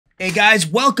Hey guys,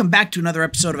 welcome back to another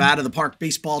episode of Out of the Park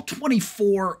Baseball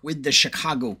 24 with the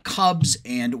Chicago Cubs,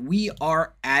 and we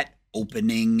are at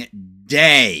opening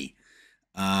day.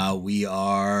 We're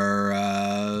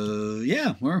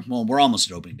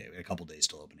almost at opening day. We have a couple days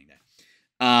till opening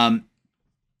day.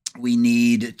 We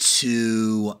need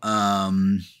to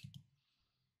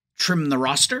trim the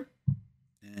roster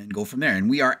and go from there.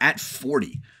 And we are at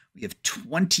 40. We have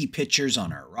 20 pitchers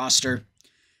on our roster.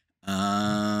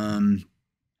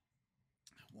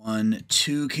 1,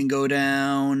 2 can go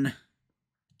down.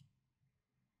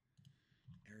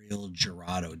 Ariel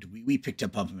Gerardo. We picked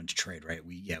up him to trade, right?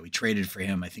 We traded for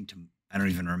him. I think I don't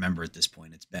even remember at this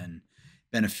point. It's been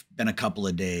a couple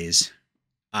of days.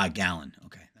 Gallon.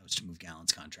 Okay, that was to move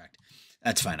Gallon's contract.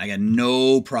 That's fine. I got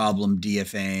no problem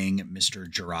DFAing Mr.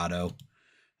 Gerardo.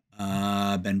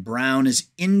 Ben Brown is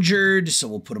injured, so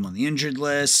we'll put him on the injured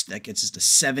list. That gets us to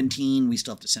 17. We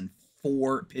still have to send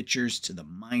 4 pitchers to the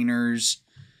minors.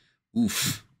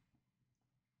 Oof.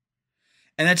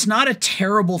 And that's not a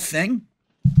terrible thing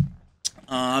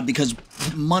because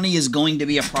money is going to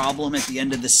be a problem at the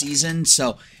end of the season.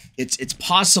 So it's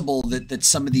possible that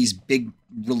some of these big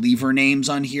reliever names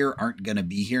on here aren't going to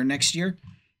be here next year.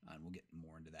 We'll get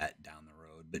more into that down the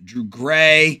road. But Drew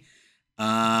Gray,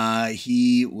 we'll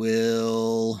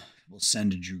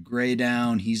send Drew Gray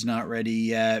down. He's not ready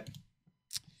yet.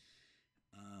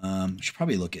 We should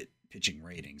probably look at pitching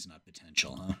ratings, not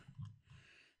potential, huh?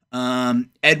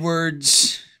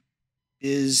 Edwards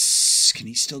can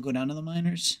he still go down to the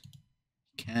minors?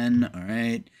 Can. All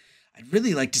right. I'd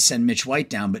really like to send Mitch White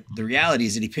down, but the reality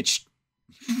is that he pitched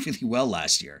really well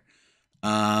last year.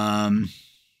 Can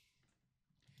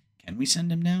we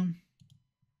send him down?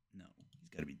 No, he's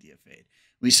got to be DFA'd.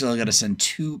 We still got to send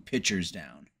 2 pitchers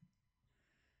down.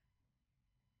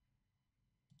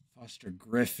 Foster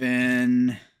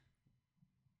Griffin.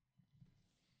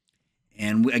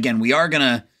 And we are going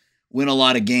to win a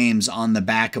lot of games on the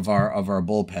back of our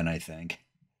bullpen, I think.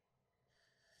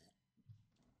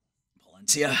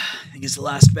 Valencia, I think, is the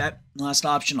last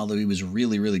option, although he was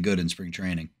really, really good in spring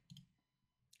training.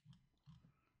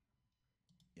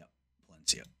 Yep,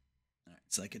 Valencia. All right,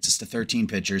 so that gets us to 13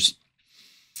 pitchers.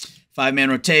 5-man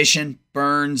rotation.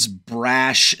 Burnes,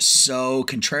 Brash, So.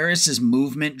 Contreras'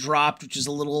 movement dropped, which is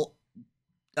a little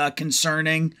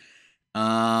concerning.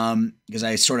 Because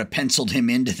I sort of penciled him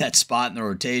into that spot in the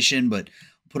rotation, but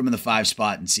put him in the 5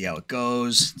 spot and see how it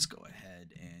goes. Let's go ahead,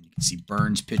 and you can see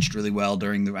Burnes pitched really well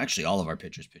actually all of our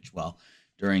pitchers pitched well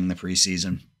during the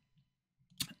preseason.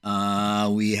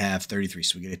 We have 33,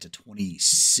 so we get it to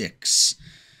 26.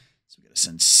 So we got to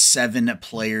send 7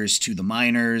 players to the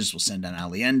minors. We'll send down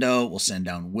Aliendo. We'll send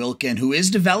down Wilkin, who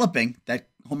is developing. That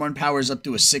home run power is up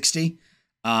to a 60.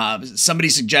 Somebody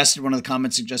suggested, one of the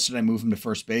comments suggested I move him to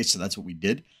first base, so that's what we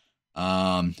did.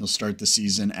 He'll start the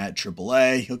season at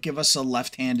AAA. He'll give us a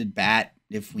left-handed bat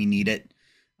if we need it.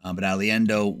 But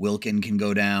Aliendo, Wilkin can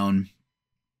go down.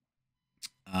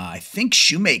 I think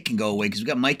Shoemake can go away because we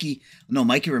got Mikey. No,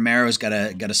 Mikey Romero's got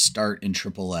to start in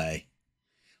AAA.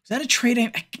 Was that a trade?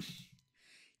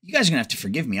 You guys are gonna have to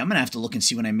forgive me. I'm gonna have to look and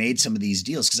see when I made some of these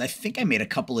deals because I think I made a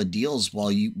couple of deals while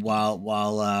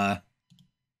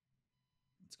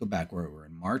go back where we're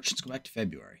in March. Let's go back to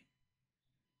February.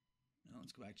 No,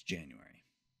 let's go back to January.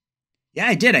 Yeah,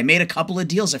 I did. I made a couple of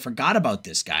deals. I forgot about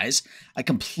this, guys. I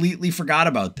completely forgot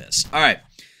about this. All right.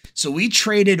 So we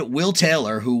traded Will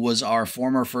Taylor, who was our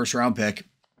former first-round pick,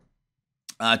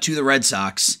 to the Red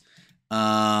Sox,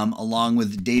 along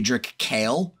with Daedric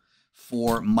Kale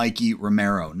for Mikey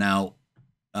Romero. Now,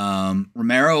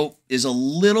 Romero is a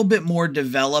little bit more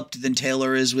developed than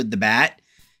Taylor is with the bat.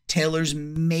 Taylor's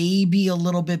maybe a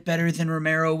little bit better than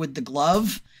Romero with the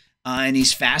glove, and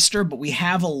he's faster, but we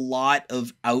have a lot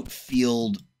of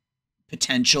outfield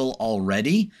potential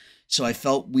already, so I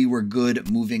felt we were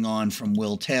good moving on from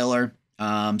Will Taylor.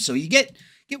 So you get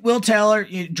Will Taylor,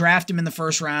 you draft him in the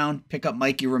first round, pick up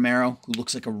Mikey Romero, who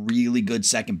looks like a really good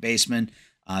second baseman.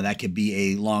 That could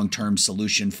be a long-term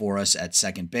solution for us at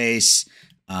second base.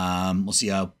 We'll see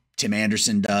how Tim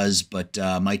Anderson does, but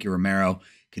Mikey Romero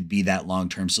could be that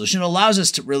long-term solution. It allows us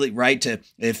to really,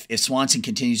 if Swanson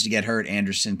continues to get hurt,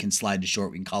 Anderson can slide to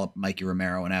short. We can call up Mikey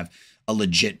Romero and have a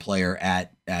legit player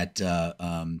at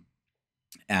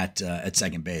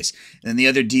second base. And then the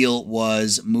other deal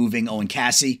was moving Owen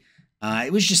Cassie.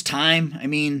 It was just time. I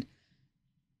mean,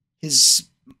 his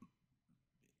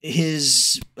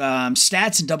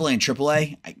stats in AA and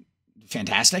AAA,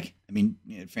 fantastic. I mean,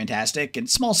 fantastic. And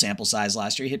small sample size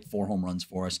last year. He hit 4 home runs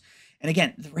for us. And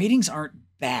again, the ratings aren't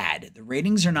bad. The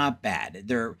ratings are not bad.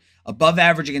 They're above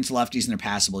average against lefties and they're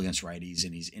passable against righties,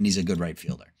 and he's a good right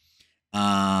fielder.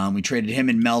 We traded him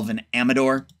and Melvin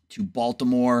Amador to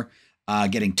Baltimore,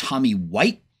 getting Tommy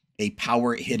White, a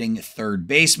power-hitting third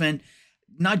baseman.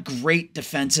 Not great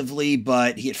defensively,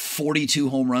 but he hit 42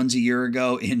 home runs a year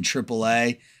ago in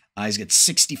AAA. He's got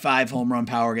 65 home run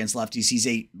power against lefties. He's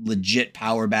a legit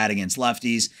power bat against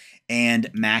lefties. And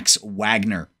Max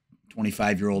Wagner,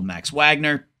 25-year-old Max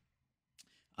Wagner,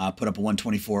 put up a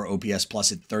 124 OPS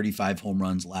plus at 35 home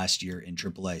runs last year in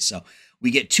AAA. So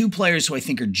we get two players who I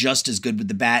think are just as good with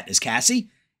the bat as Cassie,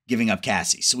 giving up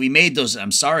Cassie. So we made those.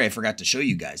 I'm sorry I forgot to show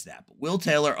you guys that. But Will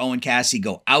Taylor, Owen Cassie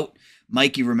go out.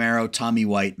 Mikey Romero, Tommy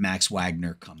White, Max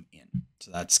Wagner come in.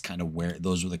 So that's kind of where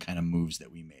those were the kind of moves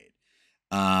that we made.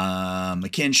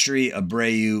 McKinstry,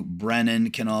 Abreu,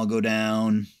 Brennan can all go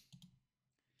down.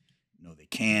 No, they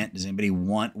can't. Does anybody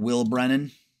want Will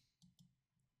Brennan?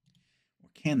 Or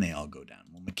can they all go down?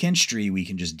 Well, McKinstry, we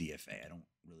can just DFA. I don't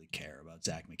really care about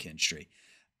Zach McKinstry.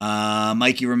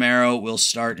 Mikey Romero will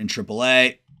start in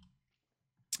AAA.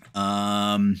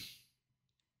 What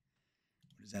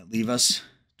does that leave us?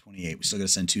 28. We still got to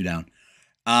send 2 down.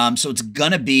 So it's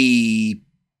going to be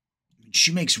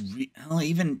Shoemake's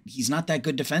even he's not that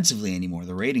good defensively anymore.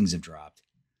 The ratings have dropped.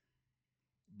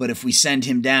 But if we send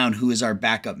him down, who is our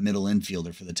backup middle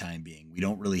infielder for the time being? We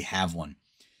don't really have one.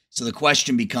 So the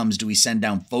question becomes, do we send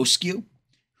down Foscue,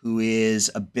 who is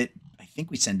a bit, I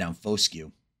think we send down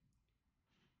Foscue.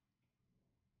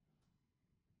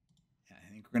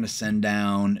 I think we're going to send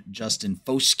down Justin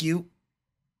Foscue.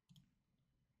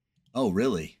 Oh,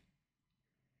 really?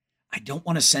 I don't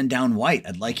want to send down White.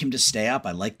 I'd like him to stay up.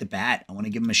 I like the bat. I want to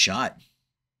give him a shot.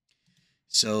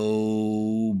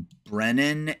 So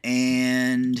Brennan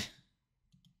and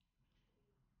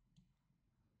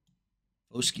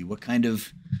Foscue, what kind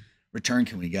of return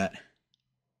can we get?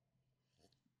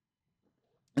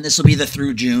 And this will be the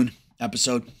through June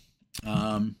episode.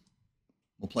 We'll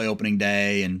play opening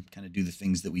day and kind of do the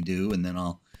things that we do, and then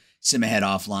I'll sim ahead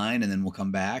offline, and then we'll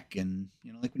come back and,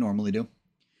 like we normally do.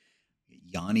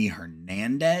 Yanni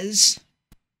Hernandez.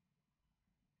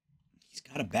 He's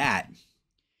got a bat. He's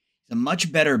a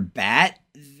much better bat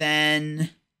than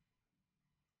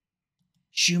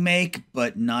Shoemake,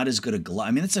 but not as good a glove.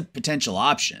 I mean, that's a potential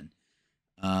option,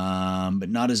 but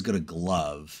not as good a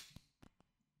glove.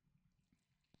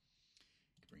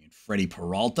 Bring in Freddie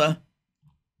Peralta.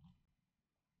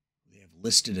 They have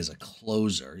listed as a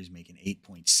closer. He's making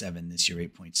 8.7 this year,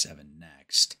 8.7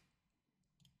 next.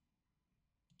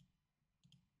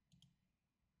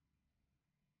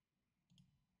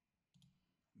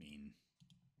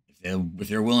 If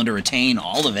they're willing to retain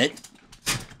all of it,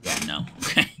 yeah, no.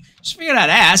 Okay. Just figured I'd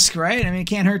ask, right? I mean, it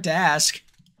can't hurt to ask.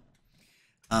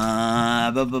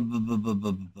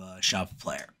 Shop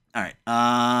player. All right.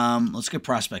 Let's get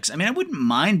prospects. I mean, I wouldn't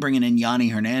mind bringing in Yanni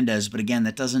Hernandez, but again,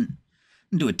 that doesn't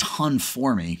do a ton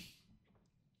for me.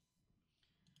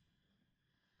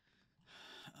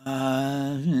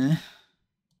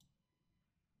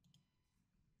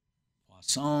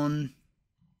 Poisson.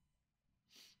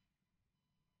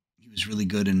 He was really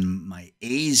good in my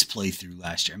A's playthrough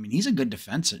last year. I mean, he's a good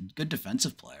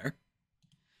defensive player.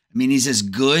 I mean, he's as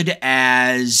good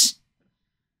as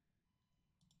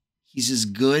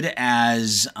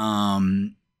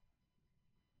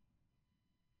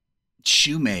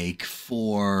Shoemake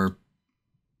for.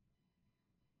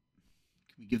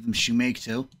 Can we give them Shoemake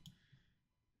too?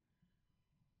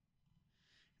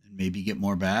 And maybe get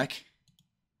more back.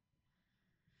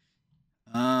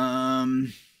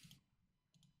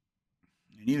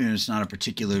 And even if it's not a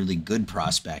particularly good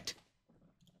prospect.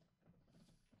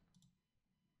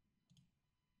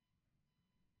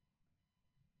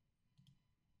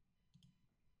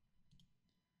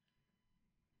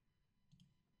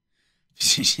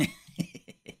 Okay,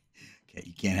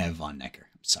 you can't have Von Necker.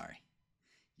 I'm sorry.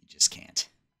 You just can't.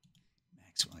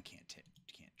 Maxwell can't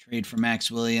trade for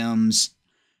Max Williams.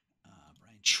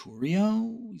 Brian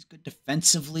Churio, he's good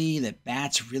defensively. That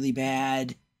bat's really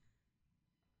bad.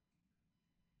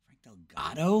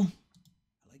 Delgado,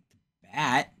 I like the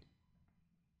bat.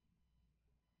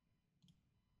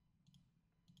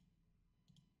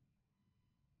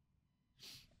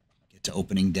 Get to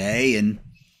opening day, and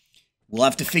we'll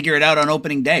have to figure it out on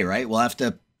opening day, right? We'll have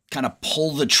to kind of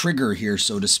pull the trigger here,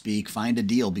 so to speak, find a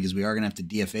deal, because we are going to have to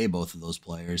DFA both of those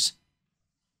players.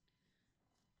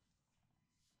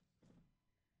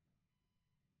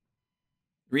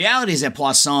 The reality is that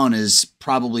Poisson is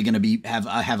probably going to have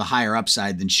a higher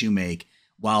upside than Shoemake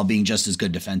while being just as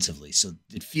good defensively. So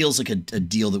it feels like a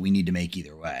deal that we need to make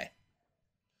either way.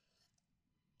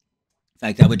 In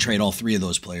fact, I would trade all 3 of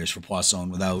those players for Poisson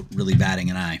without really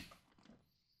batting an eye.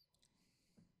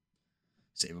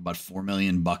 Save about $4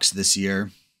 million this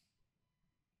year.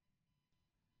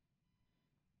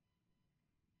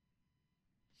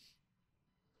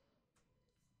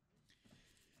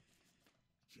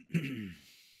 We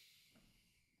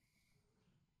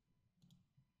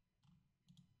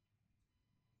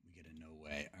get a no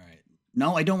way. All right.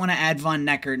 No, I don't want to add Von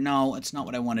Necker. No, that's not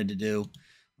what I wanted to do.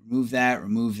 Remove that.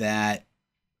 Remove that.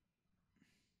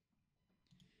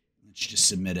 Let's just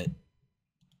submit it.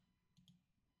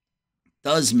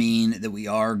 Does mean that we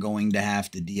are going to have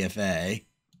to DFA.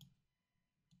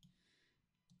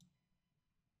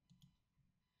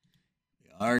 We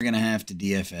are going to have to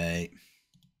DFA.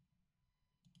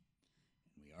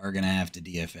 We are going to have to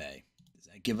DFA. Does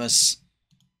that give us...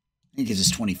 I think it gives us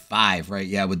 25, right?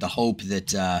 Yeah, with the hope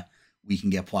that we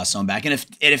can get Poisson back. And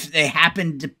if they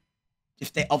happen to...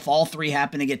 If all three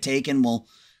happen to get taken, we'll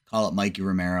call it Mikey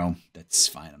Romero. That's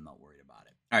fine. I'm not worried about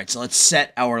it. All right, so let's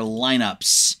set our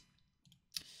lineups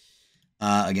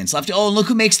against lefty. Oh, and look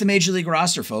who makes the Major League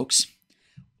roster, folks.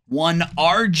 One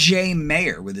R.J.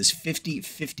 Mayer with his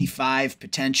 50-55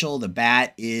 potential. The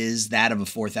bat is that of a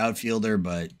fourth outfielder,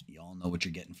 but you all know what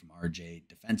you're getting from R.J.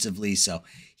 defensively. So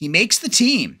he makes the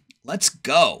team. Let's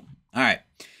go. All right.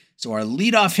 So our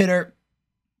leadoff hitter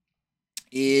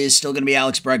is still going to be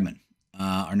Alex Bregman.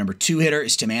 Our number 2 hitter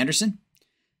is Tim Anderson.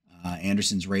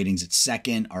 Anderson's ratings at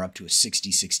second are up to a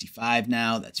 60-65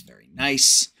 now. That's very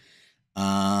nice.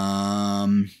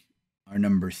 Our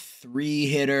number 3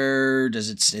 hitter, I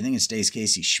think it stays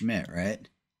Casey Schmidt, right?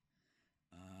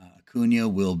 Acuna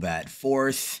will bat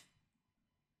 4th.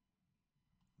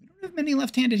 We don't have many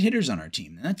left-handed hitters on our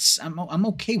team. I'm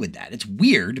okay with that. It's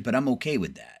weird, but I'm okay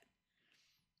with that.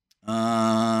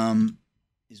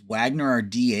 Is Wagner our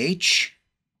DH?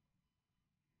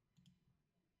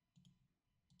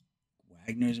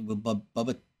 Wagner's will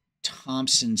Bubba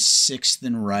Thompson 6th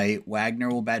and right. Wagner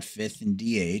will bat 5th in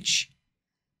DH.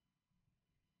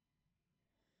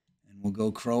 And we'll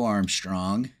go Crow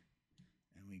Armstrong.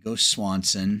 And we go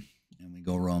Swanson. And we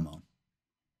go Romo.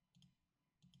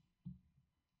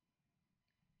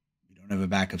 We don't have a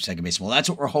backup second base. Well, that's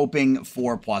what we're hoping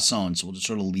for Poisson. So we'll just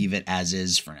sort of leave it as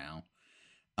is for now.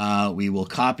 We will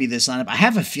copy this lineup. I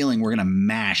have a feeling we're going to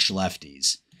mash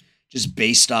lefties. Just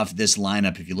based off this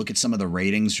lineup, if you look at some of the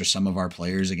ratings for some of our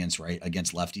players against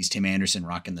lefties, Tim Anderson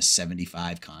rocking the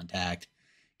 75 contact.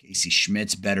 Casey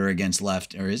Schmidt's better against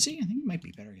left, or is he? I think he might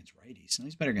be better against righties. No,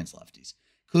 he's better against lefties.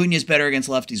 Cunha's better against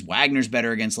lefties. Wagner's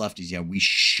better against lefties. Yeah, we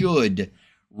should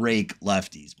rake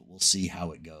lefties, but we'll see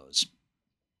how it goes.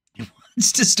 He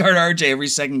wants to start RJ every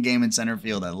second game in center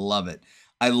field. I love it.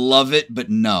 I love it, but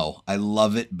no. I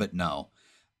love it, but no.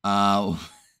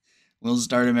 We'll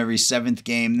start him every 7th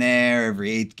game there,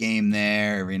 every 8th game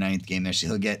there, every 9th game there. So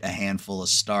he'll get a handful of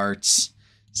starts.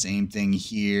 Same thing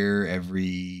here,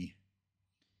 every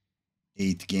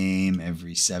 8th game,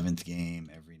 every 7th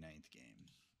game, every 9th game.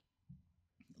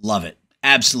 Love it.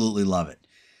 Absolutely love it.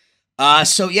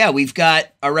 So yeah, we've got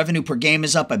our revenue per game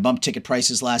is up. I bumped ticket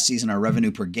prices last season. Our revenue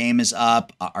per game is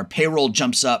up. Our payroll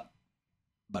jumps up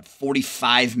about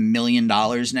 $45 million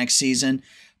next season.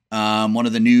 One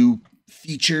of the new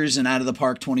features in Out of the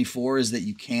Park 24 is that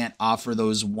you can't offer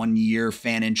those 1-year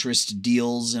fan interest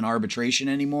deals in arbitration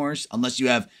anymore unless you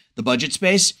have the budget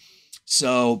space.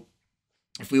 So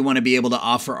if we want to be able to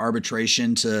offer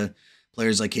arbitration to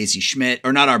players like Casey Schmidt,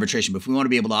 or not arbitration, but if we want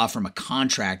to be able to offer him a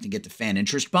contract and get the fan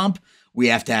interest bump, we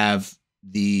have to have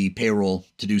the payroll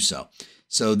to do so.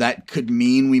 So that could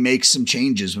mean we make some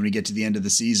changes when we get to the end of the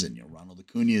season. Ronald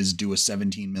Acuna is due a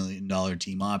 $17 million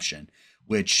team option,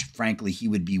 which frankly he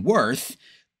would be worth,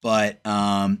 but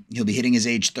he'll be hitting his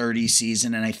age 30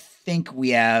 season. And I think we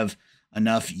have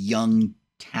enough young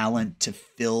talent to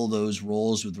fill those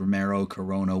roles with Romero,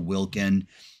 Corona, Wilkin.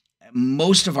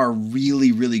 Most of our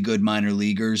really, really good minor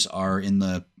leaguers are in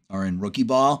rookie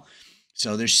ball.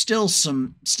 So there's still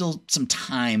some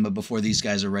time before these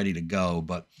guys are ready to go,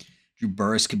 but Drew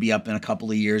Burris could be up in a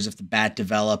couple of years if the bat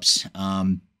develops.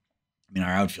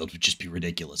 our outfield would just be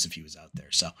ridiculous if he was out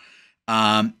there. So,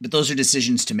 but those are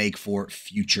decisions to make for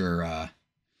future Aaron,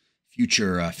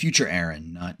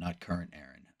 not current Aaron.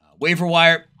 Waiver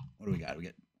wire. What do we got? We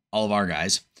get all of our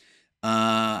guys.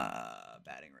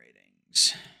 Batting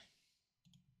ratings.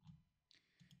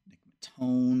 Nick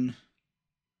Matone.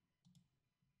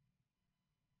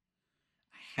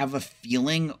 I have a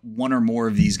feeling one or more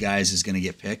of these guys is going to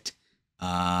get picked.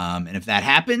 And if that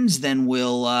happens, then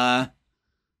we'll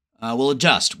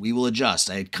adjust. We will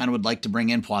adjust. I kind of would like to bring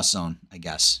in Poisson, I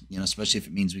guess, especially if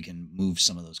it means we can move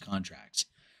some of those contracts.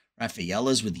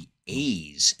 Rafaela's with the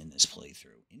A's in this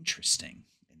playthrough. Interesting.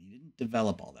 And he didn't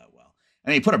develop all that well.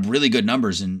 He put up really good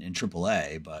numbers in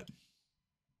AAA, but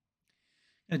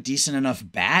a decent enough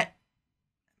bat.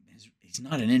 He's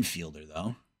not an infielder,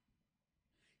 though.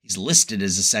 He's listed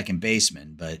as a second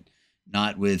baseman, but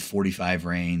Not with 45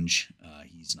 range.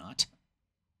 He's not.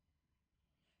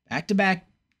 Back-to-back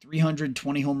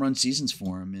 320 home run seasons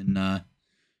for him in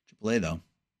AAA, though.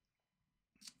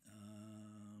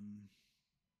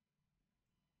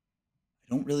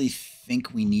 I don't really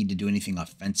think we need to do anything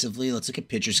offensively. Let's look at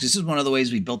pitchers, because this is one of the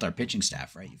ways we built our pitching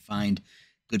staff, right? You find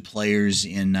good players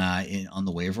in on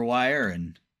the waiver wire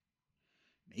and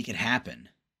make it happen.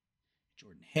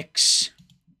 Jordan Hicks,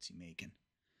 what's he making?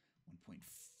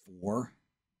 1.4,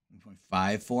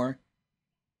 1.54.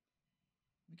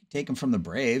 We could take him from the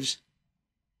Braves.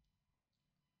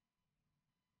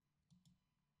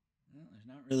 Well, there's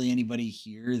not really anybody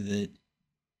here that...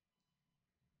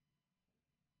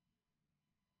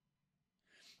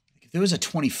 If there was a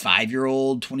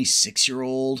 25-year-old,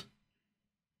 26-year-old,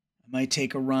 I might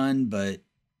take a run, but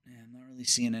I'm not really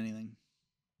seeing anything.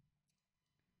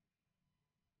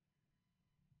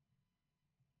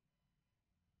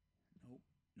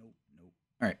 Nope.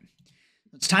 All right.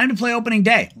 It's time to play opening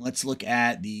day. Let's look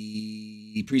at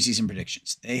the preseason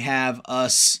predictions. They have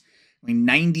us going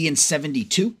 90 and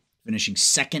 72, finishing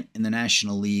second in the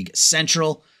National League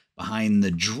Central, behind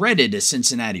the dreaded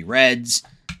Cincinnati Reds.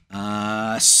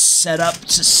 Set up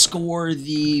to score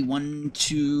the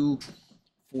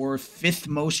 5th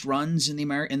most runs in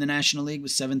the National League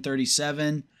with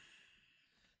 737.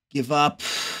 Give up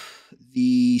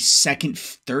the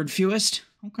third fewest.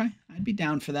 Okay, I'd be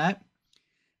down for that.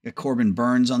 Got Corbin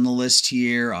Burnes on the list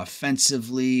here.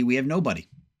 Offensively, we have nobody.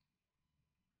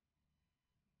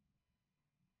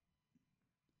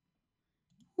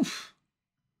 Oof.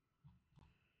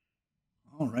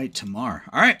 All right, Tamar.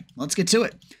 All right, let's get to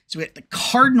it. So we have the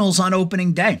Cardinals on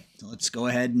opening day. So let's go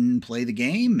ahead and play the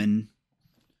game, and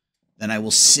then I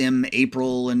will sim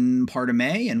April and part of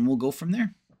May, and we'll go from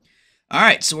there. All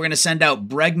right, so we're going to send out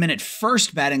Bregman at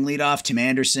first, batting leadoff. Tim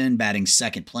Anderson batting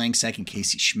second, playing second.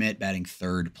 Casey Schmidt batting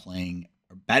third, playing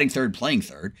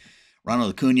third.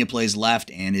 Ronald Acuna plays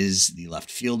left and is the left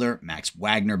fielder. Max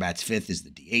Wagner bats fifth, is the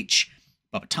DH.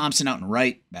 Bubba Thompson out and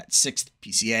right, bat sixth.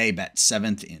 PCA, bat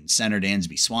seventh in center.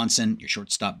 Dansby Swanson, your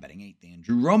shortstop, batting eighth.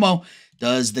 Andrew Romo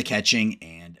does the catching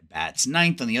and bats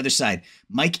ninth. On the other side,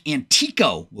 Mike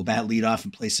Antico will bat leadoff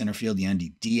and play center field.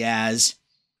 Yandy Diaz,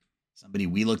 somebody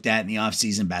we looked at in the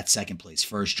offseason, bats second, plays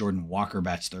first. Jordan Walker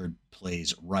bats third,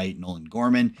 plays right. Nolan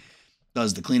Gorman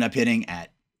does the cleanup hitting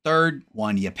at third.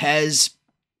 Juan Yepez,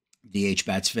 DH,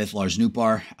 bats fifth. Lars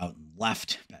Nootbaar out and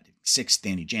left, batting sixth.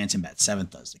 Danny Jansen bats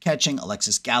seventh, does the catching.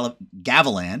 Alexis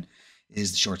Gavilan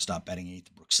is the shortstop, batting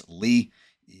eighth. Brooks Lee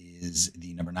is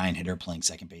the number 9 hitter, playing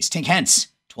second base. Tink Hence,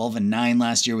 12-9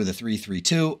 last year with a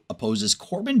 3.32, opposes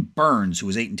Corbin Burnes, who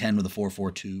was 8-10 with a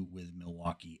 4.42 with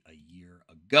Milwaukee a year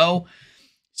ago.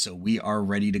 So we are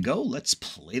ready to go. Let's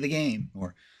play the game,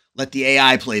 or let the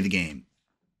AI play the game.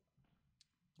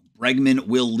 Bregman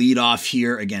will lead off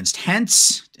here against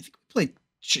Hence. I think we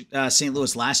played St.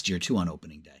 Louis last year, too, on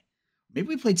opening day. Maybe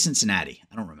we played Cincinnati.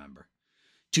 I don't remember.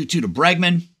 2-2 to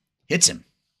Bregman. Hits him.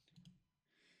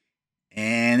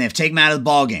 And they have to take him out of the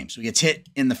ball game. So he gets hit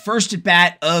in the first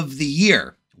at-bat of the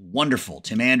year. Wonderful.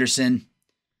 Tim Anderson.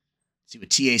 See what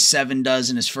TA7 does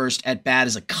in his first at-bat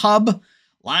as a Cub.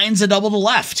 Lines a double to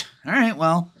left. All right,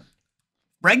 well,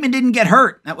 Bregman didn't get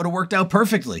hurt. That would have worked out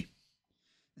perfectly.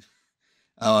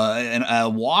 And a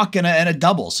walk and a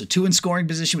double. So 2 in scoring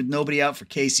position with nobody out for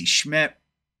Casey Schmidt.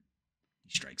 He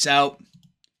strikes out.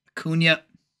 Acuna.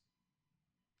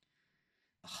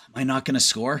 Oh, am I not going to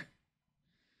score?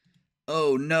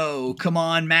 Oh, no. Come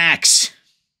on, Max.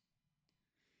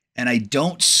 And I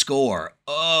don't score.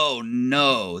 Oh,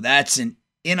 no. That's an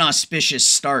inauspicious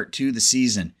start to the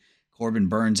season. Corbin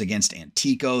Burnes against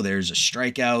Antico. There's a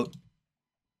strikeout.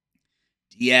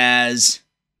 Diaz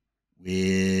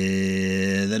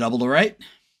with a double to right.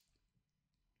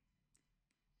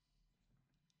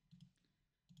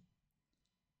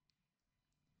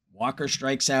 Walker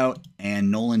strikes out,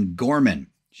 and Nolan Gorman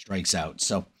strikes out.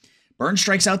 So Burnes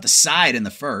strikes out the side in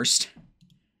the first.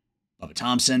 Bubba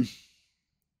Thompson.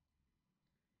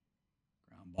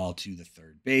 Ground ball to the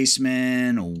third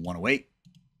baseman. 1 away.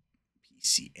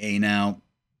 PCA now.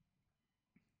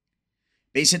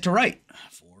 Base hit to right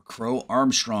for Crow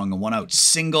Armstrong. A 1-out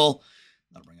single.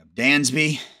 That'll bring up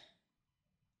Dansby.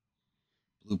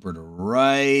 Blooper to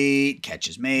right. Catch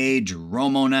is made.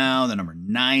 Romo now, the number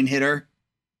 9 hitter.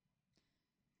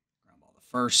 Ground ball to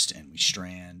first, and we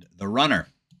strand the runner.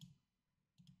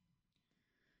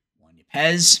 Juan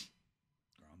Yepez.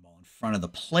 Ground ball in front of the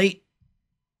plate.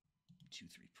 2-3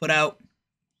 put out.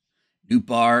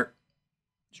 Nootbaar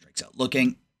strikes out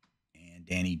looking. And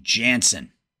Danny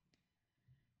Jansen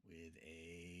with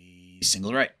a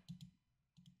single to right.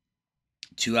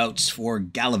 2 outs for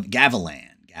Gavilan.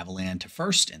 Gavilan to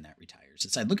first, and that retires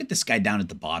it side. Look at this guy down at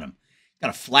the bottom.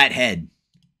 Got a flat head.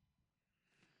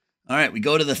 All right, we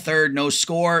go to the third. No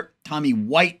score. Tommy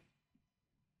White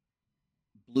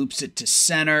bloops it to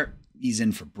center. He's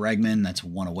in for Bregman. That's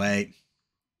 1 away.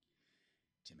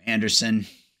 Tim Anderson.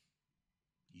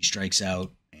 He strikes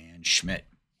out. And Schmidt.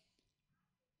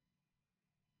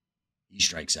 He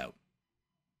strikes out.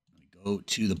 We go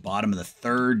to the bottom of the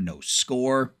third. No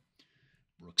score.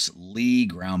 Brooks Lee.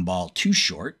 Ground ball too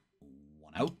short.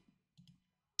 1 out.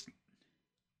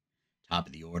 Top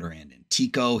of the order. And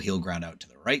Antico. He'll ground out to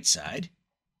the right side.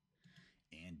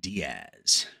 And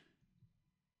Diaz.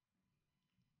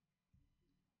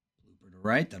 Blooper to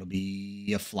right. That'll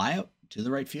be a fly out to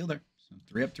the right fielder. So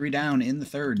 3 up, 3 down in the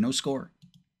third. No score.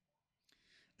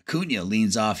 Acuna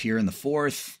leans off here in the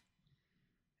fourth.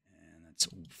 And that's a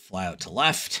fly out to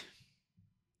left.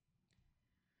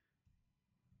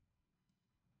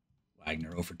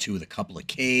 Wagner 0 for 2 with a couple of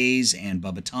Ks and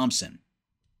Bubba Thompson.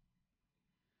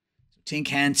 So Tink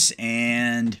Hence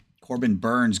and Corbin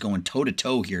Burnes going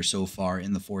toe-to-toe here so far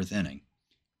in the 4th inning.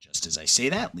 Just as I say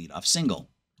that, leadoff single.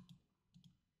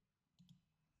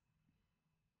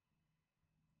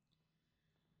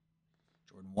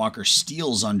 Jordan Walker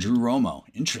steals on Drew Romo.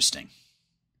 Interesting.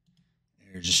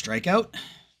 There's a strikeout.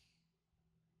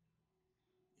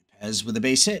 Pez with a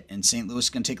base hit, and St. Louis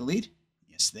going to take a lead?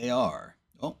 Yes, they are.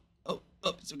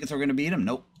 Oh, so they're going to beat him?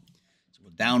 Nope. So we're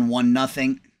down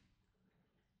 1-0.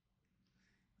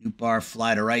 Nootbaar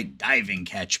fly to right, diving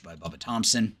catch by Bubba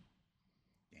Thompson.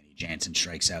 Danny Jansen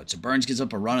strikes out. So Burnes gives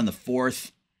up a run in the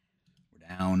 4th.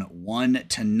 We're down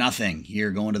 1-0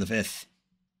 here going to the 5th.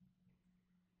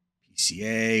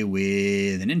 PCA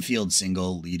with an infield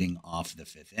single leading off the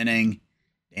 5th inning.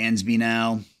 Dansby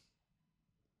now.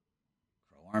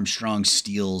 Armstrong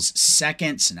steals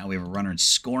second, so now we have a runner in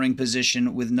scoring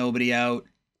position with nobody out.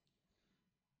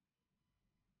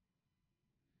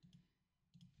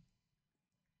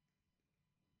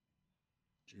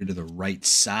 Drew to the right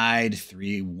side,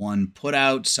 3-1 put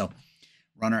out. So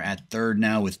runner at third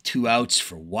now with 2 outs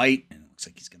for White, and it looks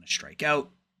like he's going to strike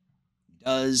out. He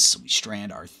does. So we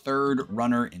strand our third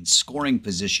runner in scoring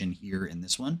position here in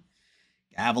this one.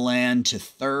 Gavilan to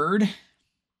third. 1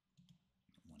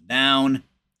 down.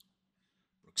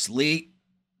 Brooks Lee,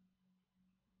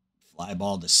 fly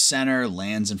ball to center,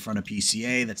 lands in front of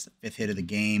PCA. That's the 5th hit of the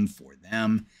game for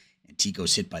them.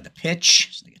 Antico's hit by the pitch.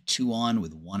 So they get 2 on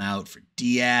with 1 out for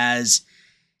Diaz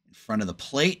in front of the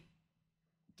plate.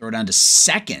 Throw down to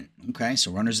second. Okay,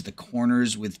 so runners at the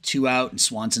corners with 2 out, and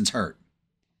Swanson's hurt.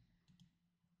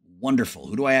 Wonderful.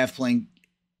 Who do I have playing?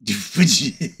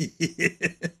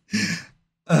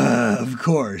 Of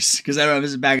course, because I don't have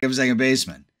his backup second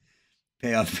baseman.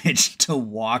 Payoff pitch to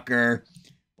Walker.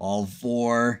 Ball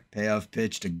 4. Payoff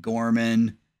pitch to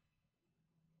Gorman.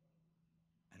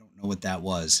 I don't know what that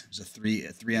was. It was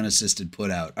a 3 unassisted put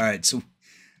out. All right, so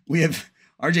we have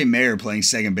RJ Mayer playing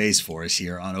second base for us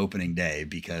here on opening day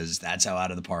because that's how out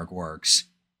of the park works.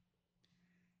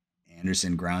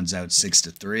 Anderson grounds out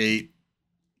 6-3.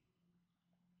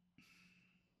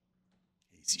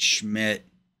 Casey Schmidt.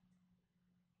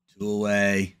 2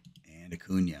 away. And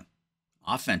Acuna.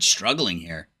 Offense struggling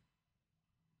here.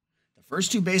 The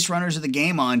first 2 base runners of the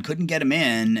game on couldn't get him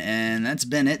in, and that's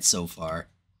been it so far.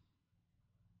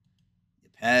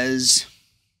 Pez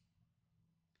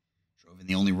drove in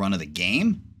the only run of the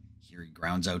game. Here he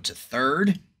grounds out to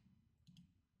third.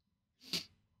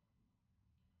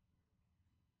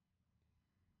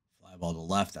 Fly ball to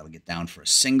left. That'll get down for a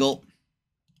single.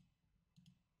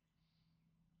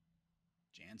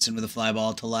 Jansen with a fly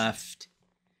ball to left.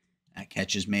 That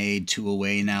catch is made. 2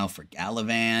 away now for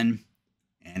Gallivan.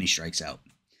 And he strikes out.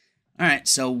 All right,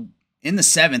 so in the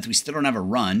 7th, we still don't have a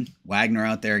run. Wagner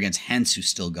out there against Hentz, who's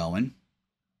still going.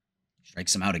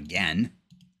 Strikes him out again.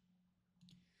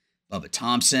 Bubba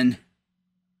Thompson.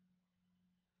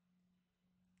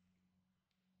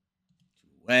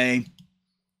 2 away.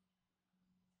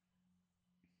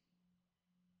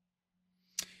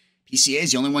 PCA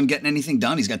is the only one getting anything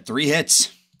done. He's got 3 hits.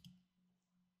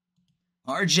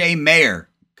 RJ Mayer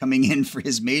coming in for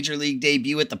his major league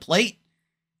debut at the plate.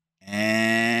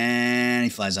 And he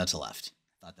flies out to left.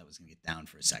 Thought that was going to get down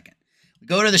for a second. We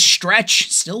go to the stretch.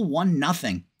 Still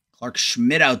 1-0. Clark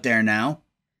Schmidt out there now.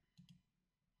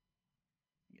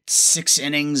 6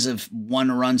 innings of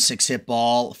 1 run, 6 hit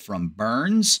ball from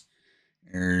Burnes.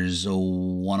 There's a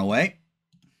 1 away.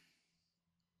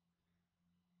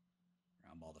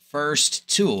 Ground ball to first.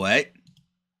 2 away.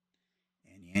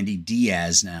 And Andy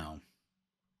Diaz now.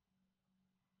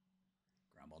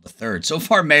 To third. So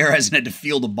far, Mayer hasn't had to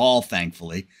field the ball,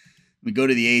 thankfully. We go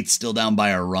to the 8th, still down by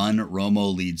a run.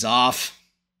 Romo leads off.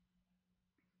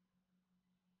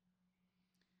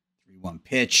 3-1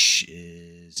 pitch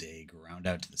is a ground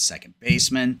out to the second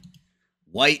baseman.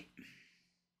 White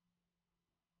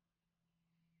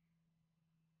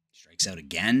strikes out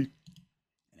again.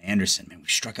 And Anderson, man, we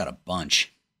struck out a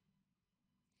bunch.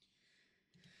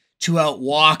 2-out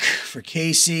walk for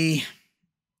Casey.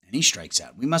 And he strikes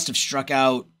out. We must have struck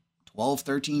out 12,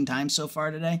 13 times so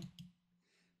far today.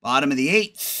 Bottom of the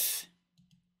 8th.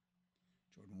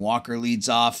 Jordan Walker leads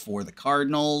off for the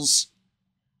Cardinals.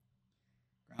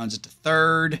 Grounds it to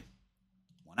third.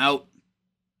 1 out.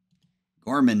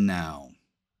 Gorman now.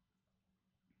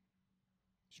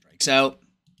 Strikes out.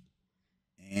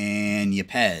 And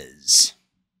Yepez.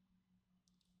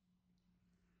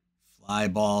 Fly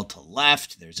ball to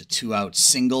left. There's a 2-out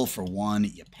single for one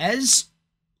Yepez.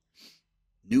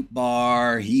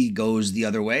 Nootbaar, he goes the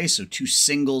other way. So 2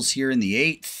 singles here in the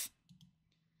 8th.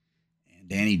 And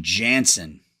Danny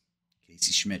Jansen.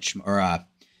 Casey Schmidt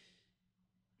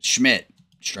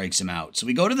strikes him out. So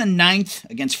we go to the 9th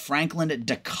against Franklin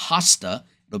DaCosta.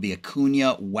 It'll be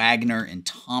Acuna, Wagner, and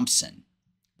Thompson,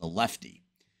 the lefty.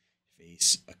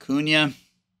 Face Acuna.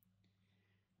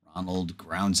 Ronald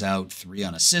grounds out 3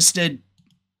 unassisted.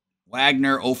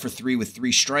 Wagner 0 for 3 with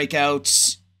 3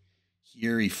 strikeouts.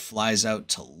 Here he flies out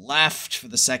to left for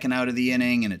the second out of the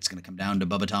inning, and it's going to come down to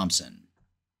Bubba Thompson.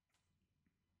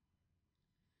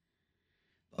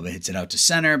 Bubba hits it out to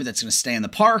center, but that's going to stay in the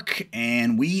park,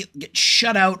 and we get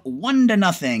shut out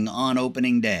 1-0 on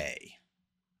opening day.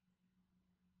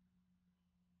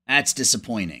 That's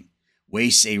disappointing.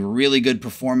 Wastes a really good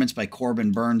performance by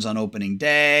Corbin Burnes on opening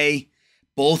day.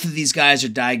 Both of these guys are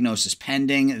diagnosis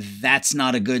pending. That's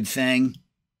not a good thing.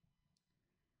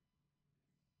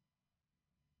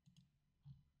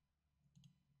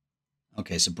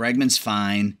 Okay, so Bregman's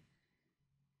fine.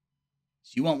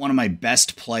 So you want one of my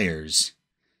best players.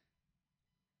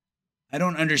 I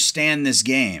don't understand this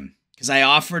game because I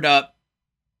offered up.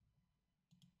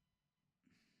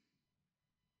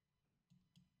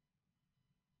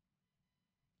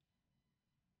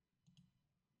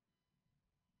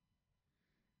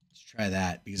 Let's try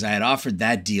that because I had offered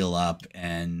that deal up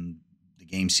and the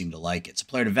game seemed to like it. So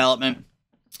player development.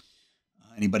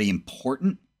 Anybody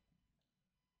important?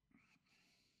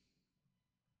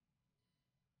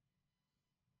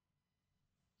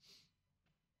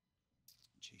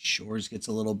 Shores gets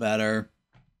a little better.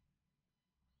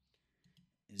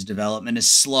 His development is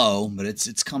slow, but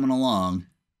it's coming along.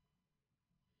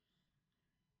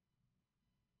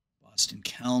 Boston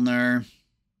Kellner.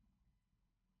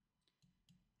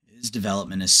 His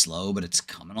development is slow, but it's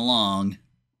coming along.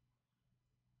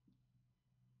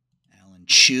 Alan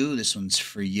Chu, this one's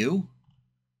for you,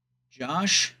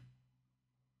 Josh.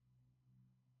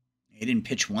 He didn't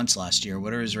pitch once last year.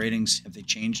 What are his ratings? Have they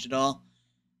changed at all?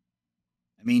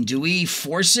 I mean, do we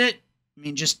force it? I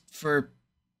mean, just for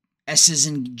S's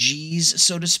and G's,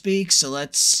 so to speak. So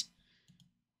let's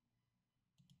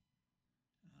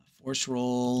force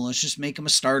roll. Let's just make him a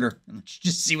starter. And let's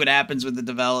just see what happens with the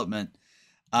development.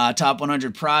 Top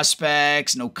 100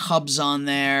 prospects. No Cubs on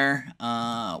there.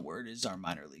 Where is our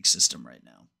minor league system right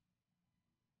now?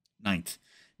 9th.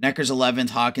 Necker's 11th.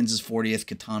 Hawkins is 40th.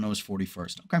 Catano is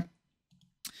 41st. Okay.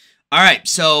 All right.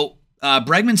 So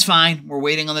Bregman's fine. We're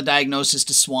waiting on the diagnosis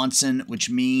to Swanson, which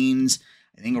means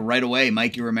I think right away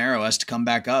Mikey Romero has to come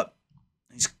back up.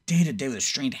 He's day-to-day with a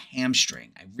strained hamstring.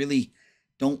 I really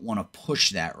don't want to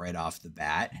push that right off the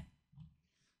bat.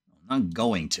 I'm not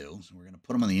going to. So we're going to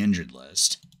put him on the injured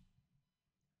list.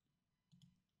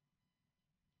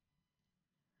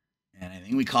 And I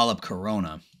think we call up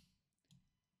Corona.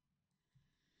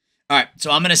 All right, so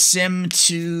I'm going to sim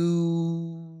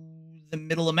to the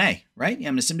middle of May, right? Yeah,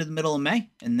 I'm going to sim to the middle of May,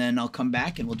 and then I'll come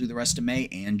back, and we'll do the rest of May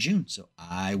and June. So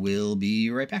I will be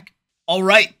right back. All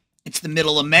right, it's the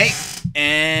middle of May,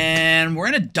 and we're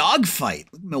in a dogfight.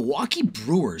 Milwaukee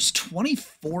Brewers,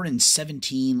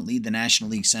 24-17, lead the National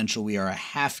League Central. We are a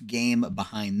half game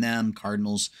behind them.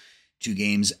 Cardinals, 2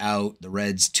 games out. The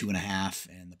Reds, 2.5,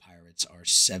 and the Pirates are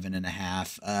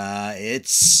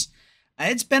 7.5.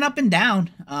 It's been up and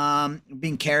down,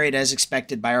 being carried as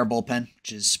expected by our bullpen,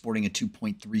 which is sporting a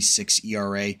 2.36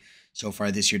 ERA so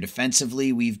far this year.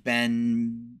 Defensively, we've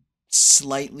been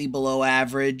slightly below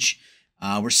average.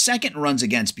 We're second in runs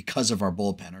against because of our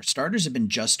bullpen. Our starters have been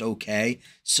just okay.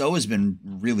 So has been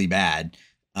really bad.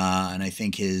 And I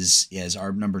think his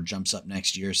ARB number jumps up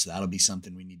next year, so that'll be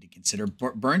something we need to consider.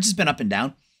 Burnes has been up and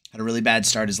down. Had a really bad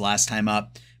start his last time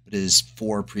up, but his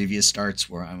 4 previous starts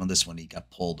were on this one he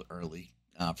got pulled early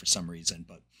for some reason.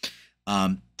 But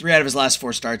 3 out of his last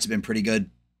 4 starts have been pretty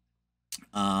good.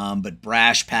 But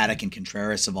Brash, Paddock, and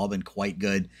Contreras have all been quite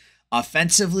good.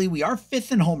 Offensively, we are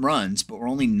 5th in home runs, but we're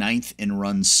only 9th in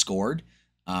runs scored.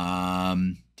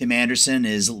 Tim Anderson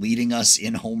is leading us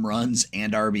in home runs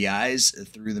and RBIs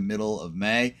through the middle of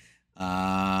May.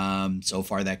 So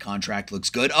far that contract looks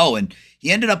good. Oh, and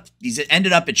he's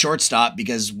ended up at shortstop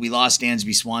because we lost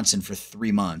Dansby Swanson for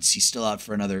 3 months. He's still out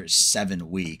for another 7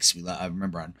 weeks. I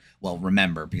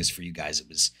remember because for you guys it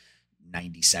was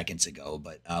 90 seconds ago,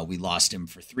 but we lost him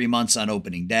for 3 months on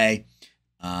opening day.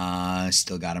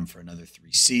 Still got him for another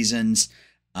 3 seasons.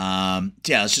 Yeah,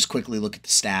 let's just quickly look at the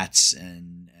stats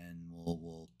and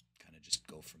we'll kind of just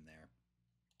go from there.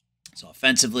 So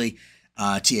offensively,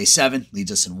 TA7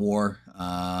 leads us in WAR.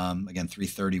 Again,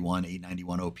 331,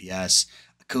 891 OPS.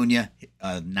 Acuna,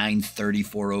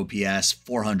 934 OPS,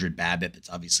 400 BABIP. It's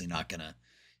obviously not gonna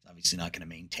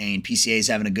maintain. PCA's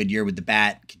having a good year with the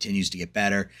bat, continues to get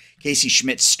better. Casey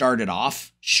Schmidt started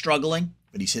off struggling,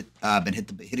 but he's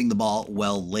hitting the ball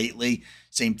well lately.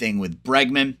 Same thing with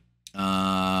Bregman.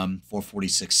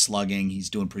 446 slugging. He's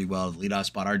doing pretty well at the leadoff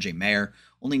spot. RJ Mayer,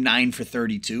 only 9 for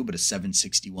 32, but a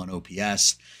 761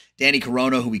 OPS. Danny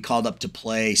Corona, who we called up to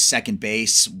play second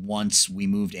base once we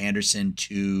moved Anderson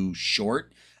to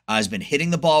short, has been hitting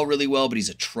the ball really well, but he's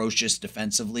atrocious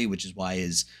defensively, which is why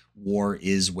his WAR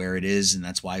is where it is, and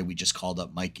that's why we just called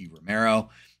up Mikey Romero.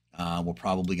 We're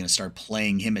probably going to start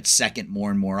playing him at second more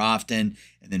and more often,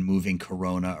 and then moving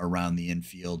Corona around the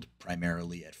infield,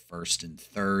 primarily at first and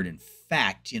third. In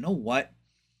fact, you know what?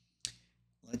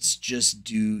 Let's just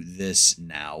do this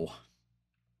now.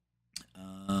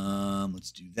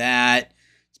 Let's do that.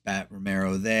 Let's bat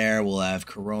Romero there. We'll have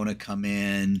Corona come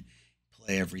in,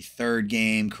 play every third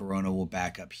game. Corona will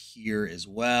back up here as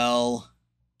well.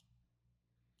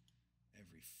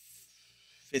 Every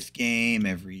 5th game,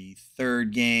 every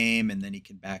 3rd game, and then he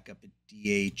can back up at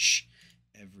DH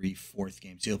every 4th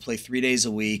game. So he'll play 3 days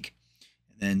a week.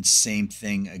 And then same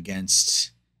thing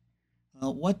against,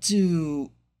 well, what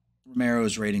do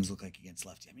Romero's ratings look like against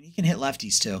lefties? I mean, he can hit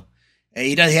lefties too.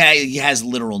 He has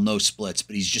literal no splits,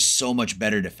 but he's just so much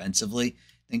better defensively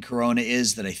than Corona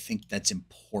is that I think that's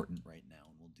important right now.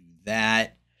 And we'll do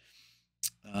that.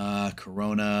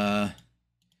 Corona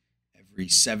every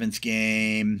 7th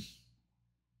game,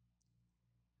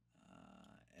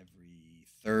 every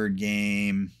 3rd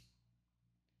game,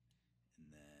 and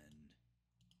then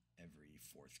every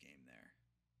 4th game there.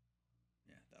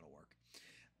 Yeah, that'll work.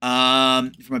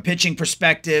 From a pitching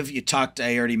perspective,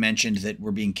 I already mentioned that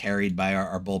we're being carried by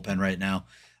our bullpen right now.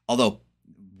 Although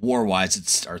WAR-wise,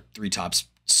 it's our 3 top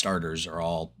starters are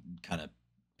all kind of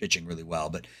pitching really well.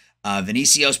 But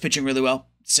Vinicio's pitching really well.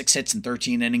 6 hits in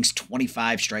 13 innings,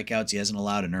 25 strikeouts. He hasn't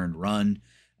allowed an earned run.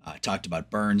 I talked about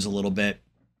Burnes a little bit.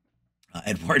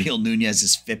 Eduardo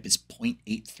Nunez's FIP is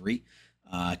 .83.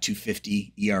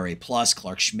 250 ERA plus.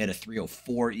 Clark Schmidt a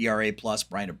 304 ERA plus.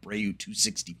 Brian Abreu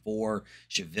 264.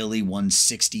 Shavili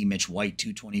 160. Mitch White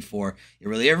 224. Yeah,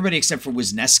 really everybody except for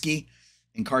Wisniewski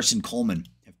and Carson Coleman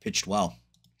have pitched well.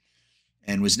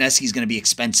 And Wisniewski's going to be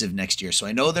expensive next year. So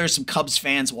I know there's some Cubs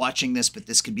fans watching this, but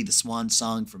this could be the swan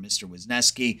song for Mr.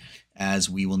 Wisniewski, as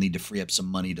we will need to free up some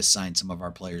money to sign some of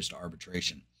our players to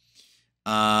arbitration.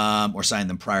 Or sign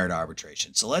them prior to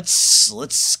arbitration. So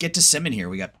let's get to Simmon here.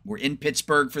 We're in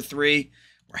Pittsburgh for 3.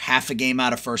 We're half a game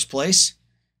out of first place.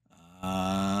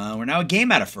 We're now a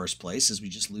game out of first place as we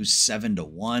just lose 7-1.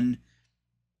 Brown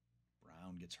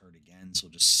gets hurt again, so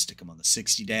we'll just stick him on the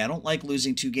 60-day. I don't like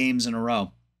losing 2 games in a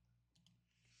row.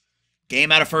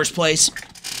 Game out of first place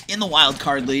in the wild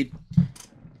card lead.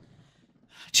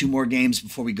 2 more games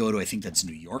before we go to, I think that's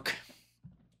New York.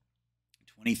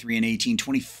 23-18,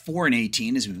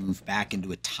 24-18 as we move back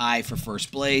into a tie for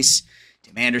first place.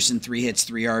 Tim Anderson, 3 hits,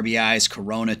 3 RBIs.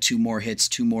 Corona, 2 more hits,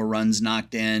 2 more runs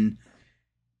knocked in.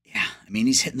 Yeah, I mean,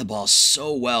 he's hitting the ball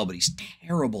so well, but he's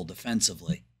terrible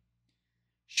defensively.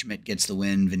 Schmidt gets the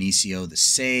win. Vinicio the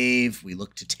save. We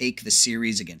look to take the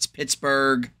series against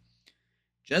Pittsburgh.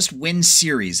 Just win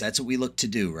series. That's what we look to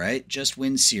do, right? Just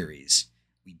win series.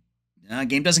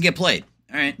 Game doesn't get played.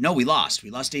 All right. No, we lost.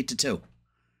 We lost 8-2.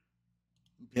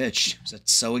 Pitch. Is that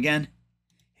so again?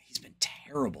 He's been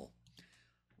terrible.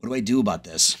 What do I do about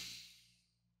this?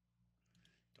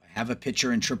 Do I have a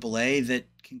pitcher in AAA that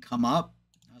can come up?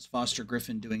 How's Foster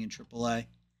Griffin doing in AAA?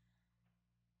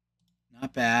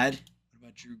 Not bad. What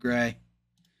about Drew Gray?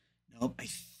 Nope. I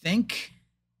think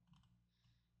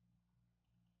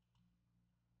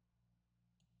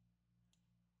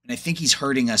he's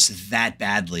hurting us that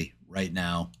badly right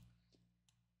now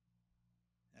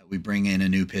that we bring in a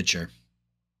new pitcher.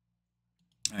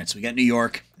 All right, so we got New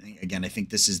York. Again, I think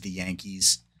this is the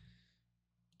Yankees'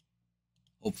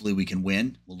 Hopefully we can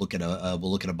win. We'll look at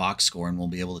a box score and we'll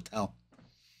be able to tell.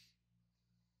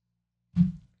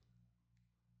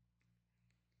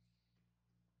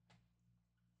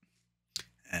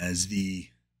 As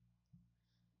we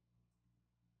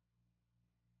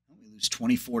lose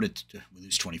 24 to we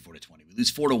lose 24 to 20. We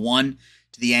lose 4-1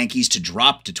 to the Yankees to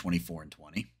drop to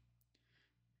 24-20.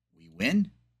 We win.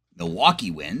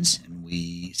 Milwaukee wins, and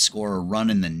we score a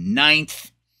run in the 9th.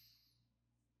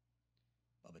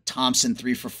 Thompson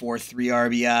 3 for 4, 3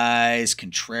 RBIs.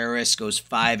 Contreras goes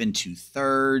 5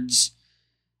 2/3.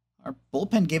 Our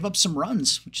bullpen gave up some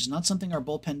runs, which is not something our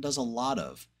bullpen does a lot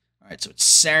of. All right, so it's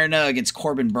Serna against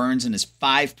Corbin Burnes and his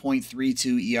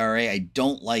 5.32 ERA. I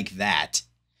don't like that.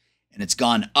 And it's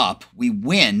gone up. We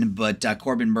win, but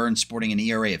Corbin Burnes sporting an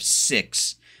ERA of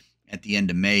 6 at the end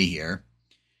of May here.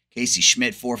 Casey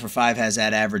Schmidt, 4 for 5, has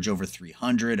that average over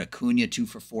 300. Acuna, 2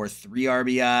 for 4, 3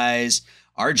 RBIs.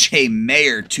 RJ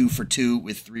Mayer, 2 for 2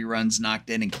 with 3 runs knocked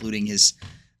in, including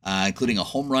a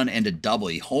home run and a double.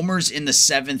 He homers in the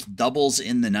 7th, doubles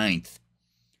in the 9th.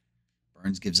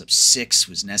 Burnes gives up 6.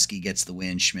 Wisniewski gets the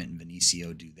win. Schmidt and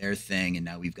Vinicio do their thing. And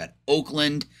now we've got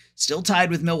Oakland still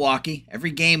tied with Milwaukee.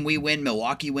 Every game we win,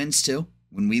 Milwaukee wins too.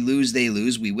 When we lose, they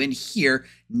lose. We win here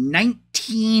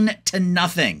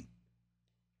 19-0.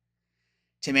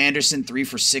 Tim Anderson, 3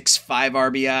 for 6, 5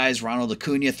 RBIs. Ronald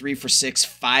Acuna, 3 for 6,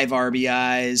 5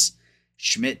 RBIs.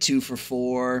 Schmidt, 2 for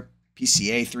 4.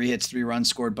 PCA, 3 hits, 3 runs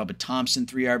scored. Bubba Thompson,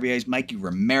 3 RBIs. Mikey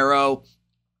Romero,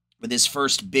 with his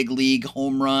first big league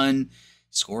home run,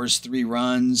 scores 3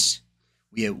 runs.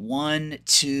 We have 1,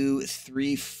 2,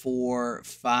 3, 4,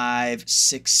 5,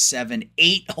 6, 7,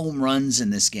 8 home runs in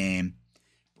this game.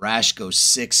 Brash goes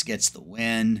 6, gets the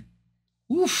win.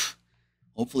 Oof.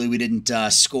 Hopefully we didn't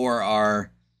score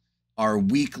our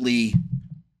weekly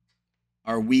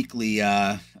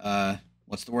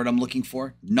what's the word I'm looking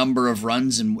for? Number of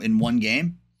runs in one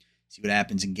game. See what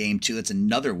happens in game 2. That's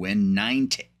another win,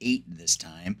 9-8 this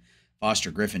time.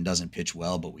 Foster Griffin doesn't pitch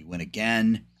well, but we win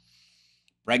again.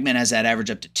 Bregman has that average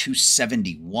up to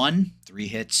 271. 3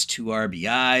 hits, 2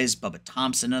 RBIs. Bubba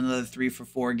Thompson, another 3 for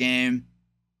 4 game.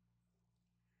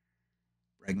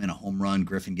 Bregman, a home run.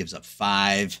 Griffin gives up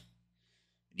 5.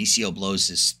 Vinicio blows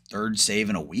his 3rd save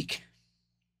in a week.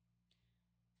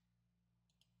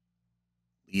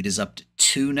 Lead is up to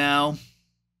 2 now.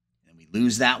 And we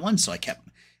lose that one, so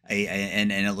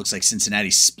and it looks like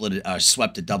Cincinnati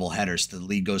swept a doubleheader, so the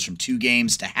lead goes from 2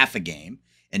 games to half a game.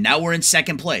 And now we're in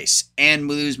 2nd place, and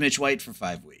we lose Mitch White for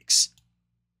 5 weeks.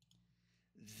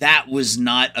 That was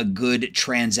not a good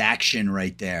transaction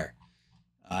right there.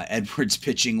 Edwards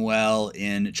pitching well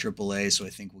in AAA, so I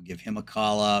think we'll give him a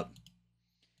call-up.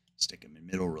 Stick him in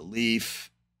middle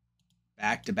relief.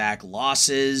 Back-to-back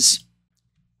losses.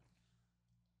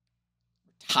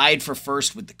 We're tied for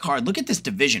first with the Card. Look at this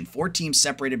division. 4 teams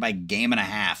separated by 1.5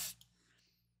 games.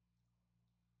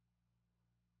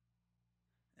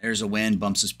 There's a win.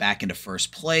 Bumps us back into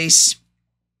first place.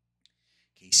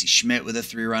 Casey Schmidt with a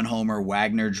 3-run homer.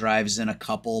 Wagner drives in a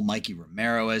couple. Mikey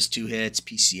Romero has 2 hits.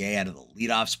 PCA out of the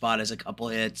leadoff spot has a couple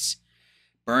hits.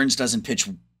 Burnes doesn't pitch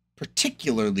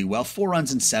particularly well. 4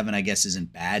 runs and 7, I guess,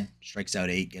 isn't bad. Strikes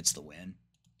out 8, gets the win.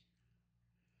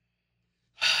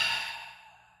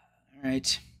 All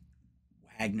right.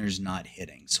 Wagner's not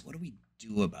hitting. So what do we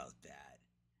do about that?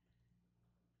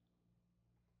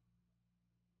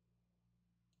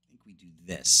 I think we do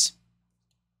this.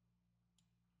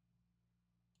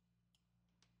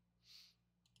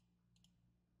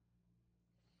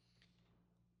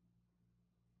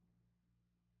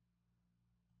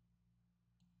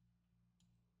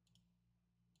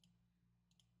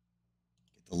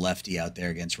 The lefty out there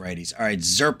against righties. All right,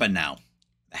 Zerpa now.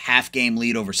 The half-game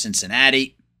lead over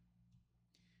Cincinnati.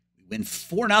 We win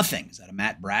 4-0. Is that a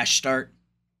Matt Brash start?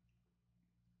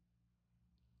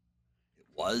 It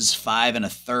was 5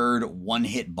 1/3,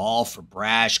 1-hit ball for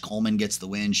Brash. Coleman gets the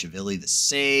win. Shavilli the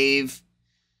save.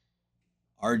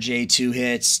 RJ 2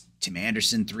 hits. Tim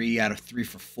Anderson 3 out of 3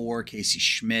 for 4. Casey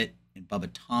Schmidt and Bubba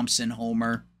Thompson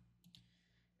homer.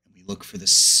 Look for the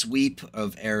sweep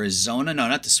of Arizona. No,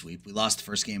 not the sweep. We lost the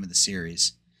first game of the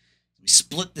series. We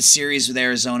split the series with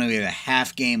Arizona. We have a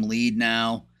half-game lead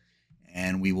now,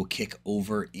 and we will kick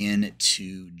over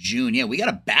into June. Yeah, we got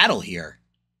a battle here.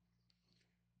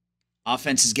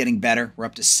 Offense is getting better. We're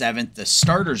up to 7th. The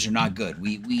starters are not good.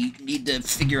 We need to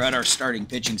figure out our starting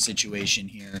pitching situation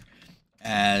here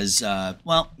as,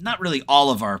 well, not really all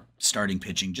of our starting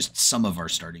pitching, just some of our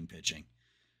starting pitching.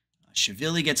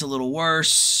 Shavilli gets a little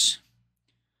worse.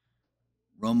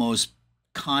 Romo's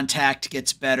contact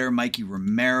gets better. Mikey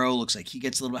Romero looks like he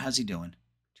gets a little bit. How's he doing?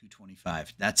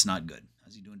 225. That's not good.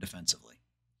 How's he doing defensively?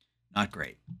 Not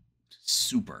great.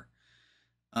 Super.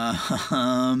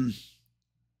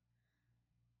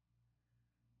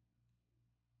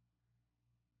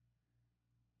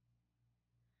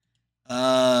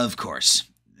 Of course.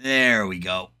 There we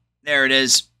go. There it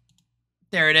is.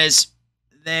 There it is.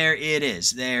 There it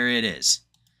is. There it is.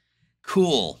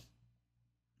 Cool.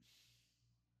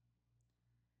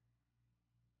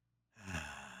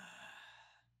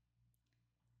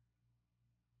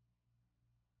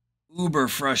 Uber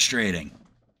frustrating.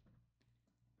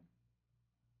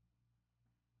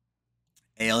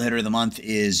 AL hitter of the month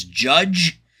is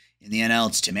Judge. In the NL,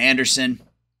 it's Tim Anderson.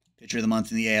 Pitcher of the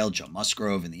month in the AL, Joe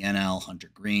Musgrove. In the NL, Hunter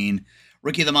Green.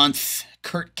 Rookie of the month,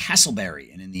 Kurt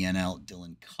Castleberry. And in the NL,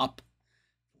 Dylan Cupp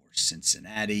for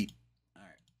Cincinnati. All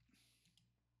right.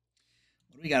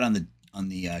 What do we got on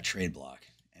the trade block?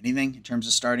 Anything in terms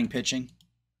of starting pitching?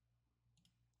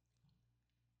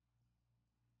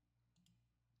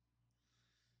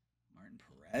 Martin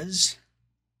Perez.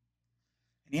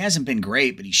 And he hasn't been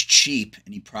great, but he's cheap,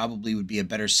 and he probably would be a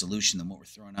better solution than what we're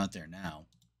throwing out there now.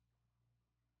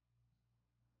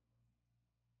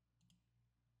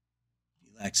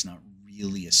 Velak's not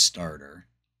really a starter.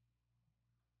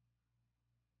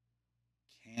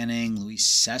 Canning, Luis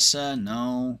Sessa,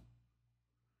 no.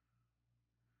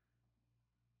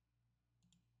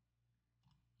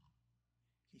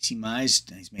 Casey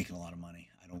Mize, he's making a lot of money.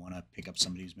 I don't want to pick up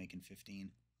somebody who's making 15.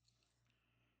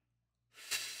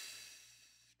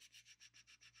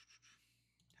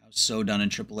 How's So done in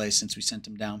AAA since we sent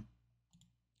him down?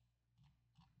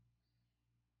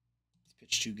 He's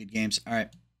pitched 2 good games. All right.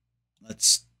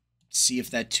 Let's see if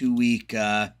that 2-week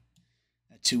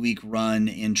run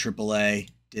in AAA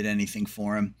did anything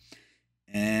for him.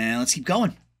 And let's keep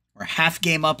going. We're half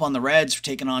game up on the Reds. We're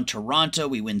taking on Toronto.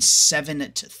 We win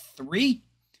 7-3.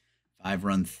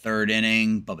 5-run third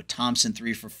inning. Bubba Thompson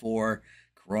 3 for 4.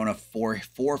 Corona 4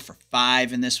 for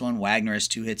 5 in this one. Wagner has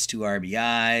 2 hits, 2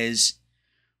 RBIs.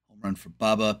 Home run for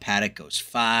Bubba. Paddock goes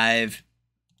 5.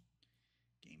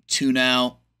 Game 2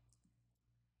 now.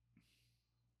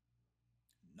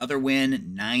 Another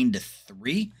win,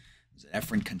 9-3. Is it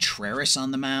Efren Contreras on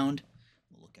the mound?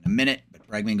 We'll look in a minute, but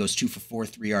Bregman goes 2 for 4,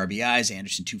 3 RBIs.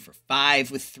 Anderson 2 for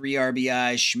 5 with 3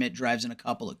 RBIs. Schmidt drives in a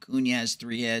couple. Acuna has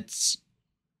 3 hits.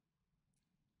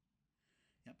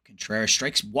 Yep,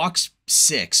 Contreras walks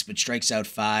 6, but strikes out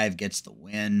 5, gets the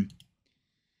win.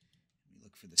 We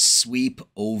look for the sweep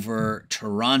over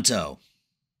Toronto.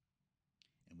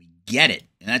 And we get it.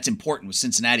 And that's important with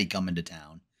Cincinnati coming to town.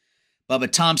 Bubba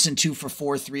Thompson, 2 for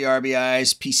 4, 3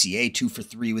 RBIs. PCA, 2 for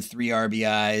 3 with 3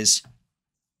 RBIs.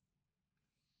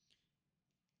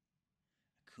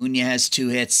 Acuna has 2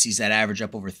 hits. Sees that average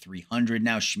up over 300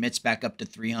 now. Schmidt's back up to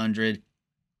 300.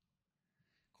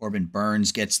 Corbin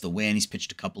Burnes gets the win. He's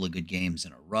pitched a couple of good games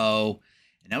in a row.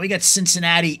 And now we got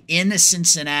Cincinnati in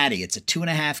Cincinnati. It's a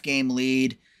 2.5-game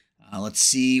lead. Let's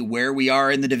see where we are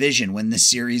in the division when this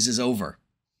series is over.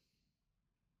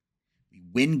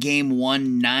 Win game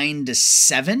 1,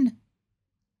 9-7.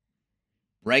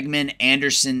 Bregman,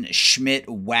 Anderson, Schmidt,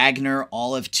 Wagner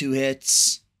all have 2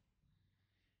 hits.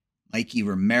 Mikey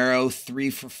Romero, 3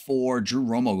 for 4. Drew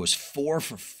Romo goes 4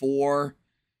 for 4.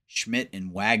 Schmidt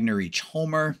and Wagner each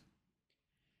homer.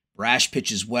 Brash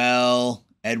pitches well.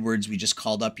 Edwards, we just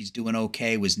called up. He's doing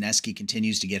okay. Wisniewski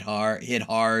continues to hit hard.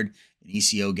 And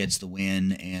ECO gets the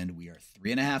win. And we are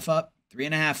 3.5 up.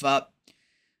 3.5 up.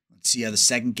 Let's see how the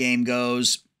second game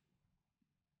goes.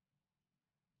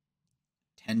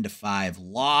 10-5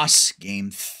 loss. Game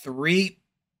 3.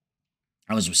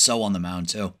 I was with So on the mound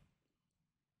too.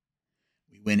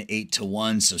 We win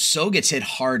 8-1. So gets hit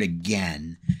hard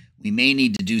again. We may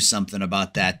need to do something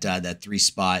about that 3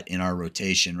 spot in our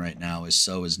rotation right now, as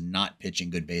So is not pitching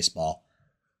good baseball.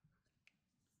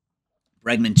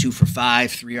 Bregman 2 for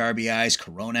 5, 3 RBIs.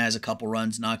 Corona has a couple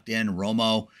runs knocked in.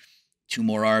 Romo 2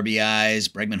 more RBIs.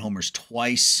 Bregman homers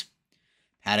twice.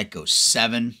 Paddock goes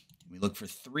 7. We look for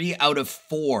 3 out of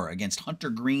 4 against Hunter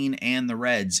Green and the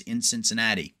Reds in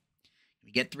Cincinnati. Can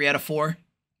we get 3 out of 4?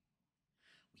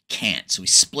 We can't. So we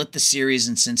split the series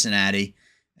in Cincinnati,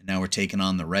 and now we're taking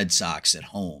on the Red Sox at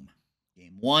home.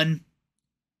 Game 1.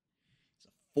 It's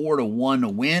a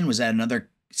 4-1 win. Was that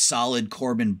another solid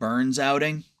Corbin Burnes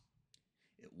outing?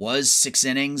 It was 6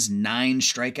 innings, 9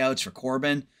 strikeouts for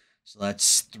Corbin. So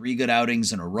that's 3 good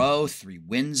outings in a row, 3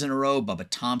 wins in a row. Bubba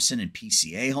Thompson and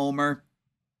PCA homer.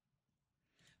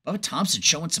 Bubba Thompson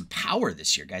showing some power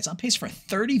this year, guys. On pace for a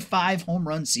 35 home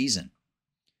run season.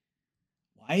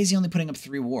 Why is he only putting up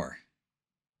 3 WAR?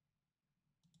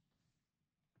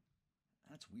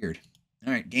 That's weird.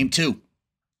 All right, game 2.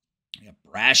 We got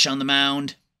Brash on the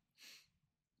mound.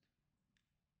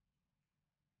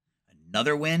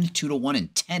 another win, 2-1 in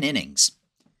 10 innings.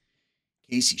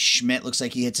 Casey Schmidt looks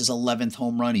like he hits his 11th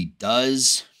home run. He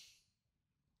does.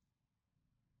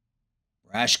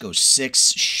 Brash goes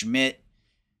 6. Schmidt.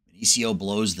 Benicio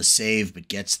blows the save but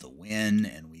gets the win.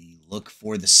 And we look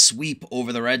for the sweep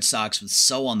over the Red Sox with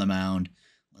So on the mound.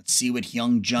 Let's see what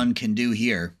Young Jun can do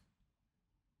here.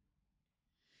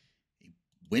 He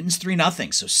wins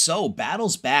 3-0. So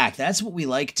battles back. That's what we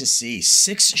like to see.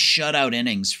 6 shutout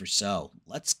innings for So.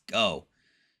 Let's go.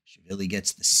 Shavili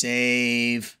gets the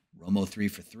save. Romo 3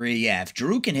 for 3. Yeah, if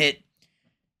Drew can hit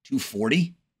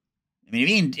 240, I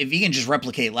mean, if he can just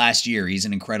replicate last year, he's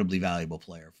an incredibly valuable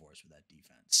player for us with that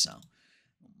defense. So,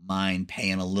 don't mind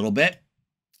paying a little bit.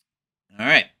 All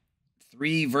right.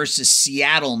 3 versus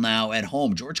Seattle now at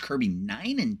home. George Kirby,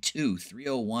 9-2,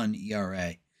 3.01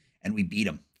 ERA. And we beat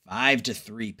him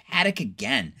 5-3. Paddock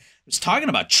again. I was talking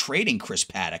about trading Chris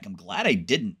Paddock. I'm glad I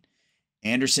didn't.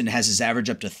 Anderson has his average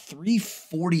up to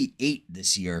 348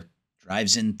 this year.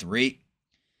 Drives in 3.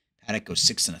 Paddock goes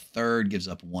 6 1/3, gives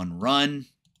up 1 run.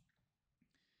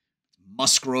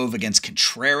 Musgrove against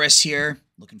Contreras here,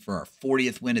 looking for our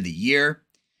 40th win of the year.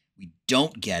 We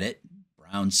don't get it.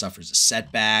 Brown suffers a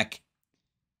setback.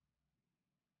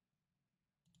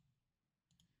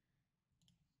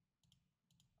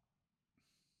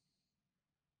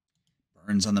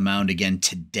 Burnes on the mound again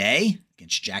today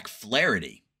against Jack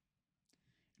Flaherty.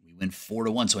 We win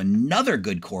 4-1. So another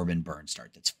good Corbin Burnes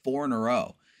start. That's 4 in a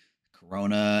row.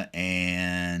 Corona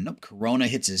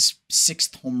hits his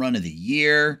 6th home run of the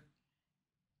year.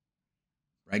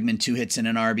 Bregman 2 hits and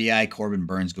an RBI. Corbin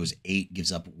Burnes goes 8,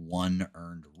 gives up 1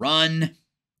 earned run.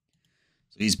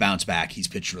 So he's bounced back. He's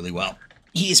pitched really well.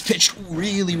 He's pitched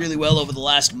really, really well over the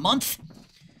last month.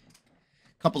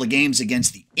 Couple of games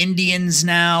against the Indians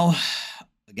now.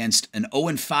 Against an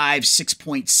 0-5,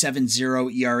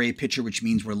 6.70 ERA pitcher, which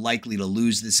means we're likely to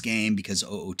lose this game because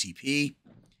OOTP.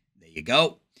 There you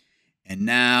go. And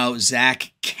now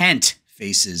Zach Kent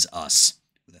faces us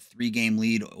with a 3-game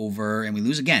lead over, and we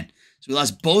lose again. So we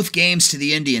lost both games to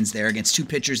the Indians there against 2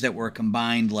 pitchers that were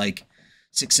combined like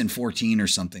 6-14 or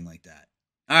something like that.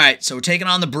 All right, so we're taking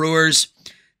on the Brewers.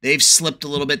 They've slipped a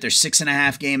little bit. They're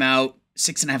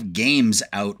 6.5 games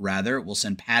out, rather. We'll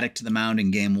send Paddock to the mound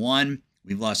in game 1.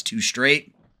 We've lost 2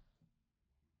 straight.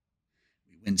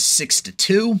 We win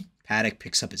 6-2. Paddock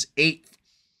picks up his 8th.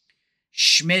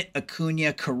 Schmidt,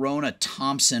 Acuna, Corona,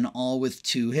 Thompson, all with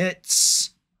 2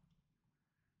 hits.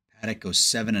 Paddock goes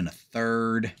 7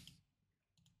 1/3.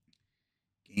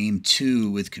 Game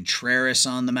 2 with Contreras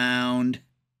on the mound.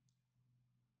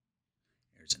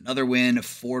 There's another win,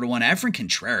 4-1. Efrain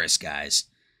Contreras, guys.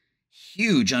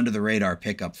 Huge under-the-radar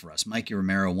pickup for us. Mikey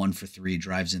Romero, 1 for 3,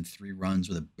 drives in 3 runs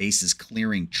with a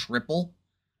bases-clearing triple.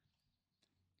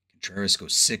 Contreras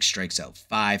goes 6, strikes out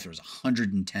 5. Throws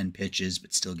 110 pitches,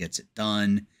 but still gets it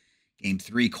done. Game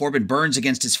 3, Corbin Burnes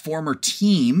against his former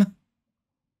team.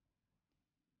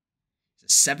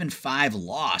 It's a 7-5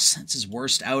 loss. That's his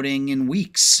worst outing in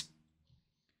weeks.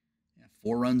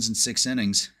 4 runs in 6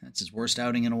 innings. That's his worst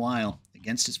outing in a while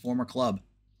against his former club.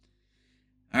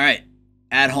 All right.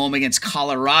 At home against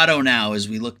Colorado now as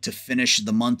we look to finish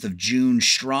the month of June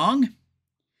strong.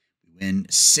 We win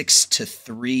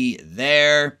 6-3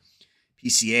 there.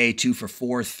 PCA 2 for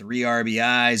 4, 3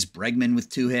 RBIs. Bregman with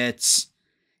 2 hits.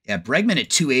 Yeah, Bregman at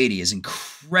 280 is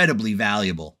incredibly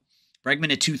valuable.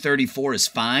 Bregman at 234 is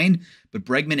fine, but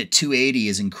Bregman at 280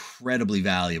 is incredibly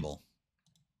valuable.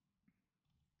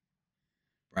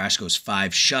 Brash goes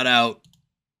 5 shutout.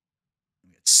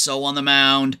 We got So on the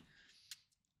mound.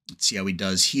 Let's see how he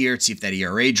does here. Let's see if that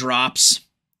ERA drops.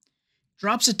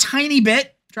 Drops a tiny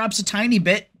bit,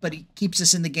 but he keeps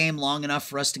us in the game long enough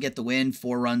for us to get the win.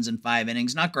 4 runs in 5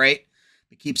 innings. Not great,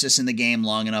 but keeps us in the game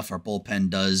long enough. Our bullpen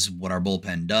does what our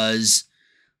bullpen does.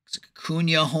 Looks like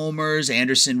Acuna homers.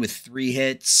 Anderson with 3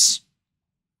 hits.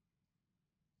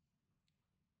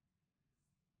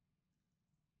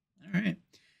 All right.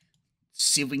 Let's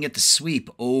see if we can get the sweep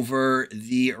over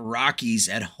the Rockies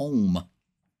at home.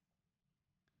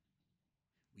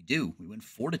 We do. We win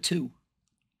 4-2.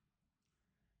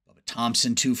 Bubba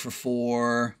Thompson 2 for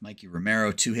 4. Mikey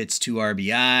Romero 2 hits, 2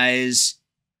 RBIs.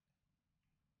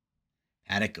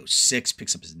 Paddock goes 6,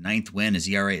 picks up his 9th win. His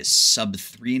ERA is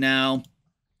sub-3 now.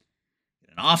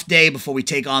 Get an off day before we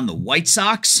take on the White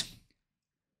Sox.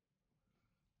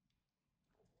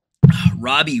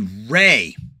 Robbie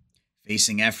Ray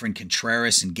facing Efrain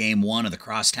Contreras in Game 1 of the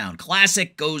Crosstown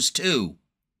Classic goes to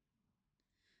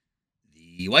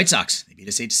the White Sox. They beat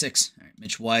us 8-6. All right,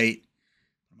 Mitch White,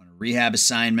 I'm on a rehab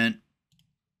assignment.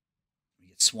 We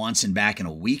get Swanson back in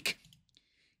a week.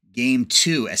 Game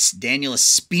 2, Daniel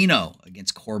Espino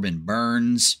against Corbin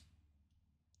Burnes.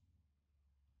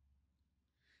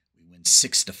 and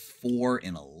 6-4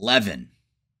 in 11.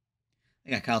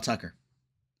 They got Kyle Tucker.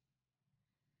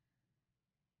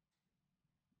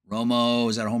 Romo,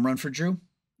 is that a home run for Drew?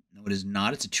 No, it is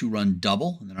not. It's a 2-run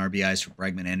double. And then RBIs for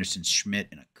Bregman, Anderson, Schmidt,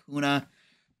 and Acuna.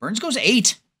 Burnes goes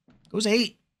 8. Goes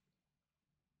 8.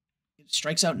 It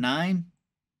strikes out 9.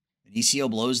 Benicio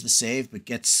blows the save, but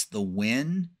gets the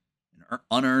win. An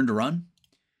unearned run.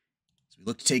 So we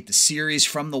look to take the series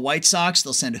from the White Sox.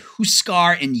 They'll send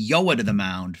Huskar and Yoa to the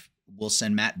mound. We'll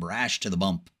send Matt Brash to the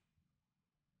bump.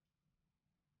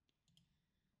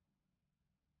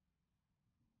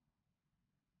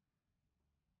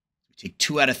 Take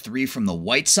 2 out of 3 from the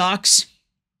White Sox.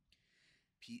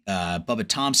 Bubba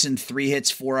Thompson, 3 hits,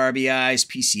 4 RBIs.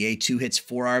 PCA, 2 hits,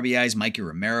 4 RBIs. Mikey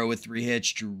Romero with 3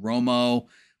 hits. Drew Romo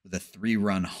with a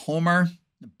 3-run homer.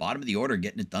 The bottom of the order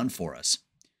getting it done for us.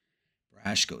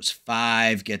 Brash goes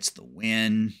 5, gets the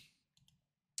win.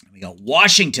 And we got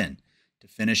Washington to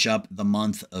finish up the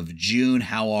month of June.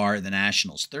 How are the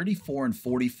Nationals? 34 and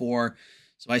 44.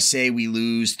 So I say we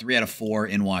lose 3 out of 4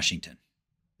 in Washington.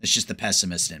 It's just the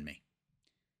pessimist in me.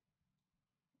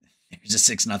 There's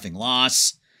a 6-0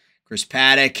 loss. Chris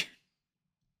Paddock.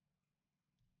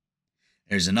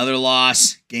 There's another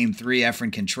loss. Game 3,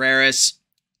 Efren Contreras.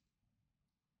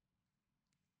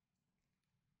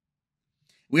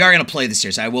 We are going to play this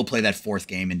series. I will play that 4th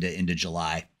game into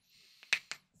July.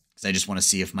 Because I just want to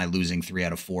see if my losing 3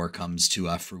 out of 4 comes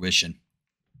to fruition.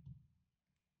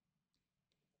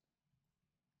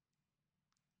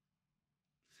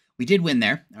 We did win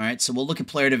there. All right, so we'll look at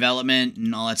player development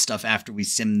and all that stuff after we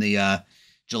sim the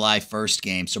July 1st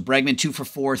game. So Bregman 2 for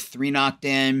 4, 3 knocked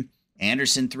in.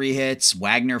 Anderson 3 hits.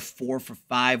 Wagner 4 for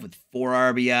 5 with 4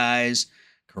 RBIs.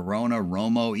 Corona,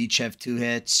 Romo each have 2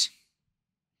 hits.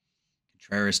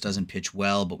 Contreras doesn't pitch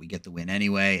well, but we get the win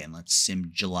anyway. And let's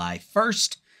sim July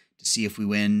 1st to see if we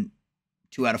win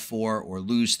 2 out of 4 or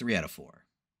lose 3 out of 4.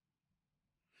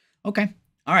 Okay.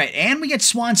 All right, and we get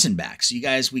Swanson back. So you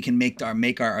guys, we can make our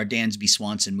Dansby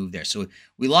Swanson move there. So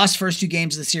we lost first 2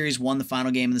 games of the series, won the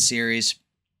final game of the series.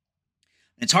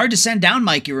 It's hard to send down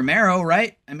Mikey Romero,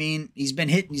 right? I mean, he's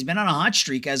been on a hot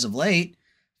streak as of late.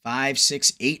 5,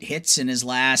 6, 8 hits in his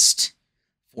last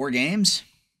 4 games.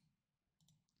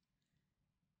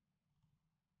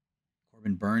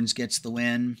 Corbin Burnes gets the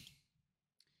win.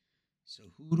 So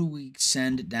who do we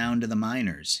send down to the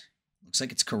minors? Looks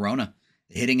like it's Corona.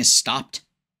 The hitting is stopped.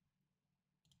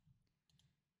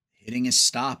 Hitting is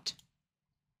stopped.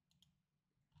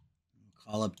 We'll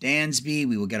call up Dansby.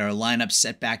 We will get our lineup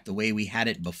set back the way we had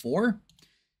it before.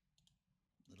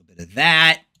 A little bit of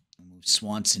that. We'll move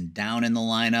Swanson down in the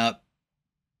lineup.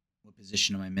 What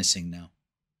position am I missing now?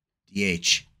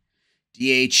 DH.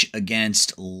 DH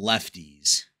against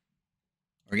lefties.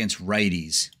 Or against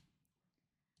righties.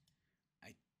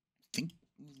 I think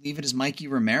we'll leave it as Mikey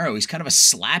Romero. He's kind of a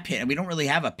slap hit. We don't really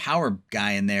have a power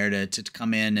guy in there to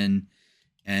come in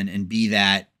and be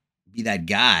that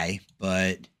guy,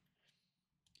 but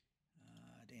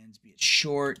Dansby at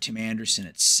short, Tim Anderson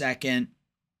at second.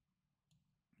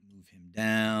 Move him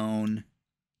down.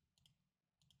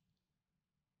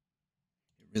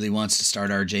 It really wants to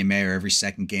start RJ Mayer every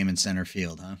second game in center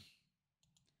field, huh?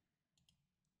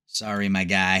 Sorry, my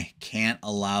guy. Can't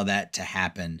allow that to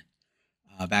happen.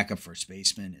 Backup first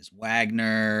baseman is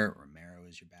Wagner. Romero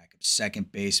is your backup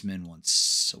second baseman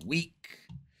once a week.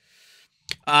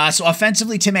 So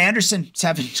offensively, Tim Anderson is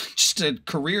having just a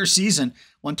career season.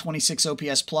 126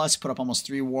 OPS plus, put up almost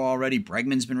 3 WAR already.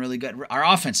 Bregman's been really good. Our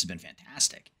offense has been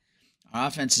fantastic. Our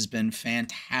offense has been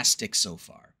fantastic so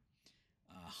far.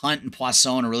 Hunt and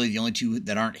Poisson are really the only 2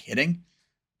 that aren't hitting.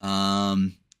 But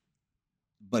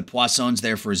Poisson's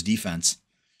there for his defense.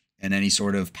 And any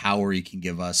sort of power he can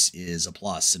give us is a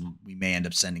plus. And we may end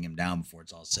up sending him down before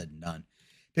it's all said and done.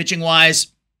 Pitching-wise,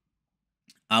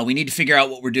 we need to figure out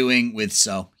what we're doing with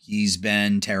So. He's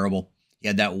been terrible. He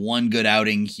had that one good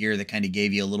outing here that kind of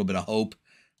gave you a little bit of hope,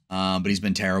 but he's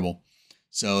been terrible.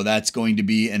 So that's going to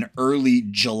be an early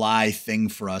July thing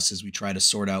for us as we try to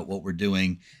sort out what we're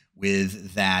doing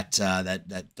with that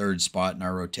third spot in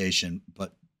our rotation.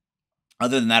 But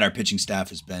other than that, our pitching staff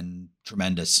has been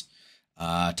tremendous,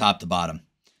 top to bottom.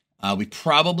 We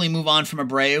probably move on from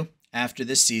Abreu after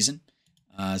this season.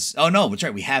 Oh, no, that's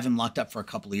right. We have him locked up for a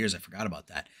couple of years. I forgot about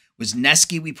that.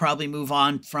 Wisniewski we probably move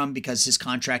on from because his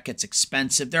contract gets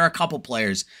expensive. There are a couple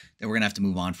players that we're going to have to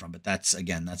move on from, but that's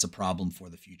a problem for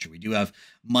the future. We do have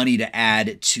money to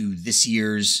add to this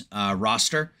year's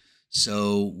roster,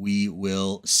 so we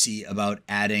will see about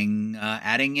adding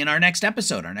in our next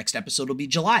episode. Our next episode will be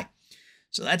July.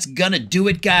 So that's going to do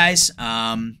it, guys.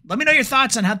 Let me know your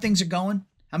thoughts on how things are going.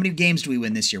 How many games do we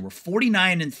win this year? We're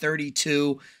 49 and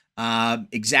 32.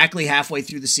 exactly halfway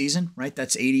through the season, right?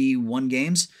 That's 81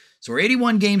 games. So we're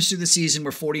 81 games through the season.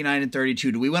 We're 49 and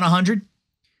 32. Do we win 100?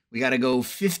 We got to go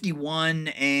 51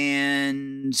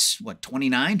 and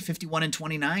 29? 51 and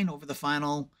 29 over the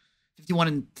final 51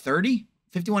 and 30?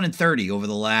 51 and 30 over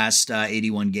the last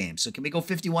 81 games. So can we go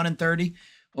 51 and 30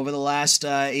 over the last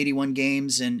 81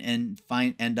 games and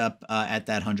end up at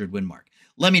that 100 win mark?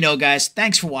 Let me know, guys.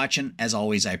 Thanks for watching. As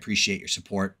always, I appreciate your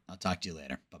support. I'll talk to you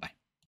later. Bye-bye.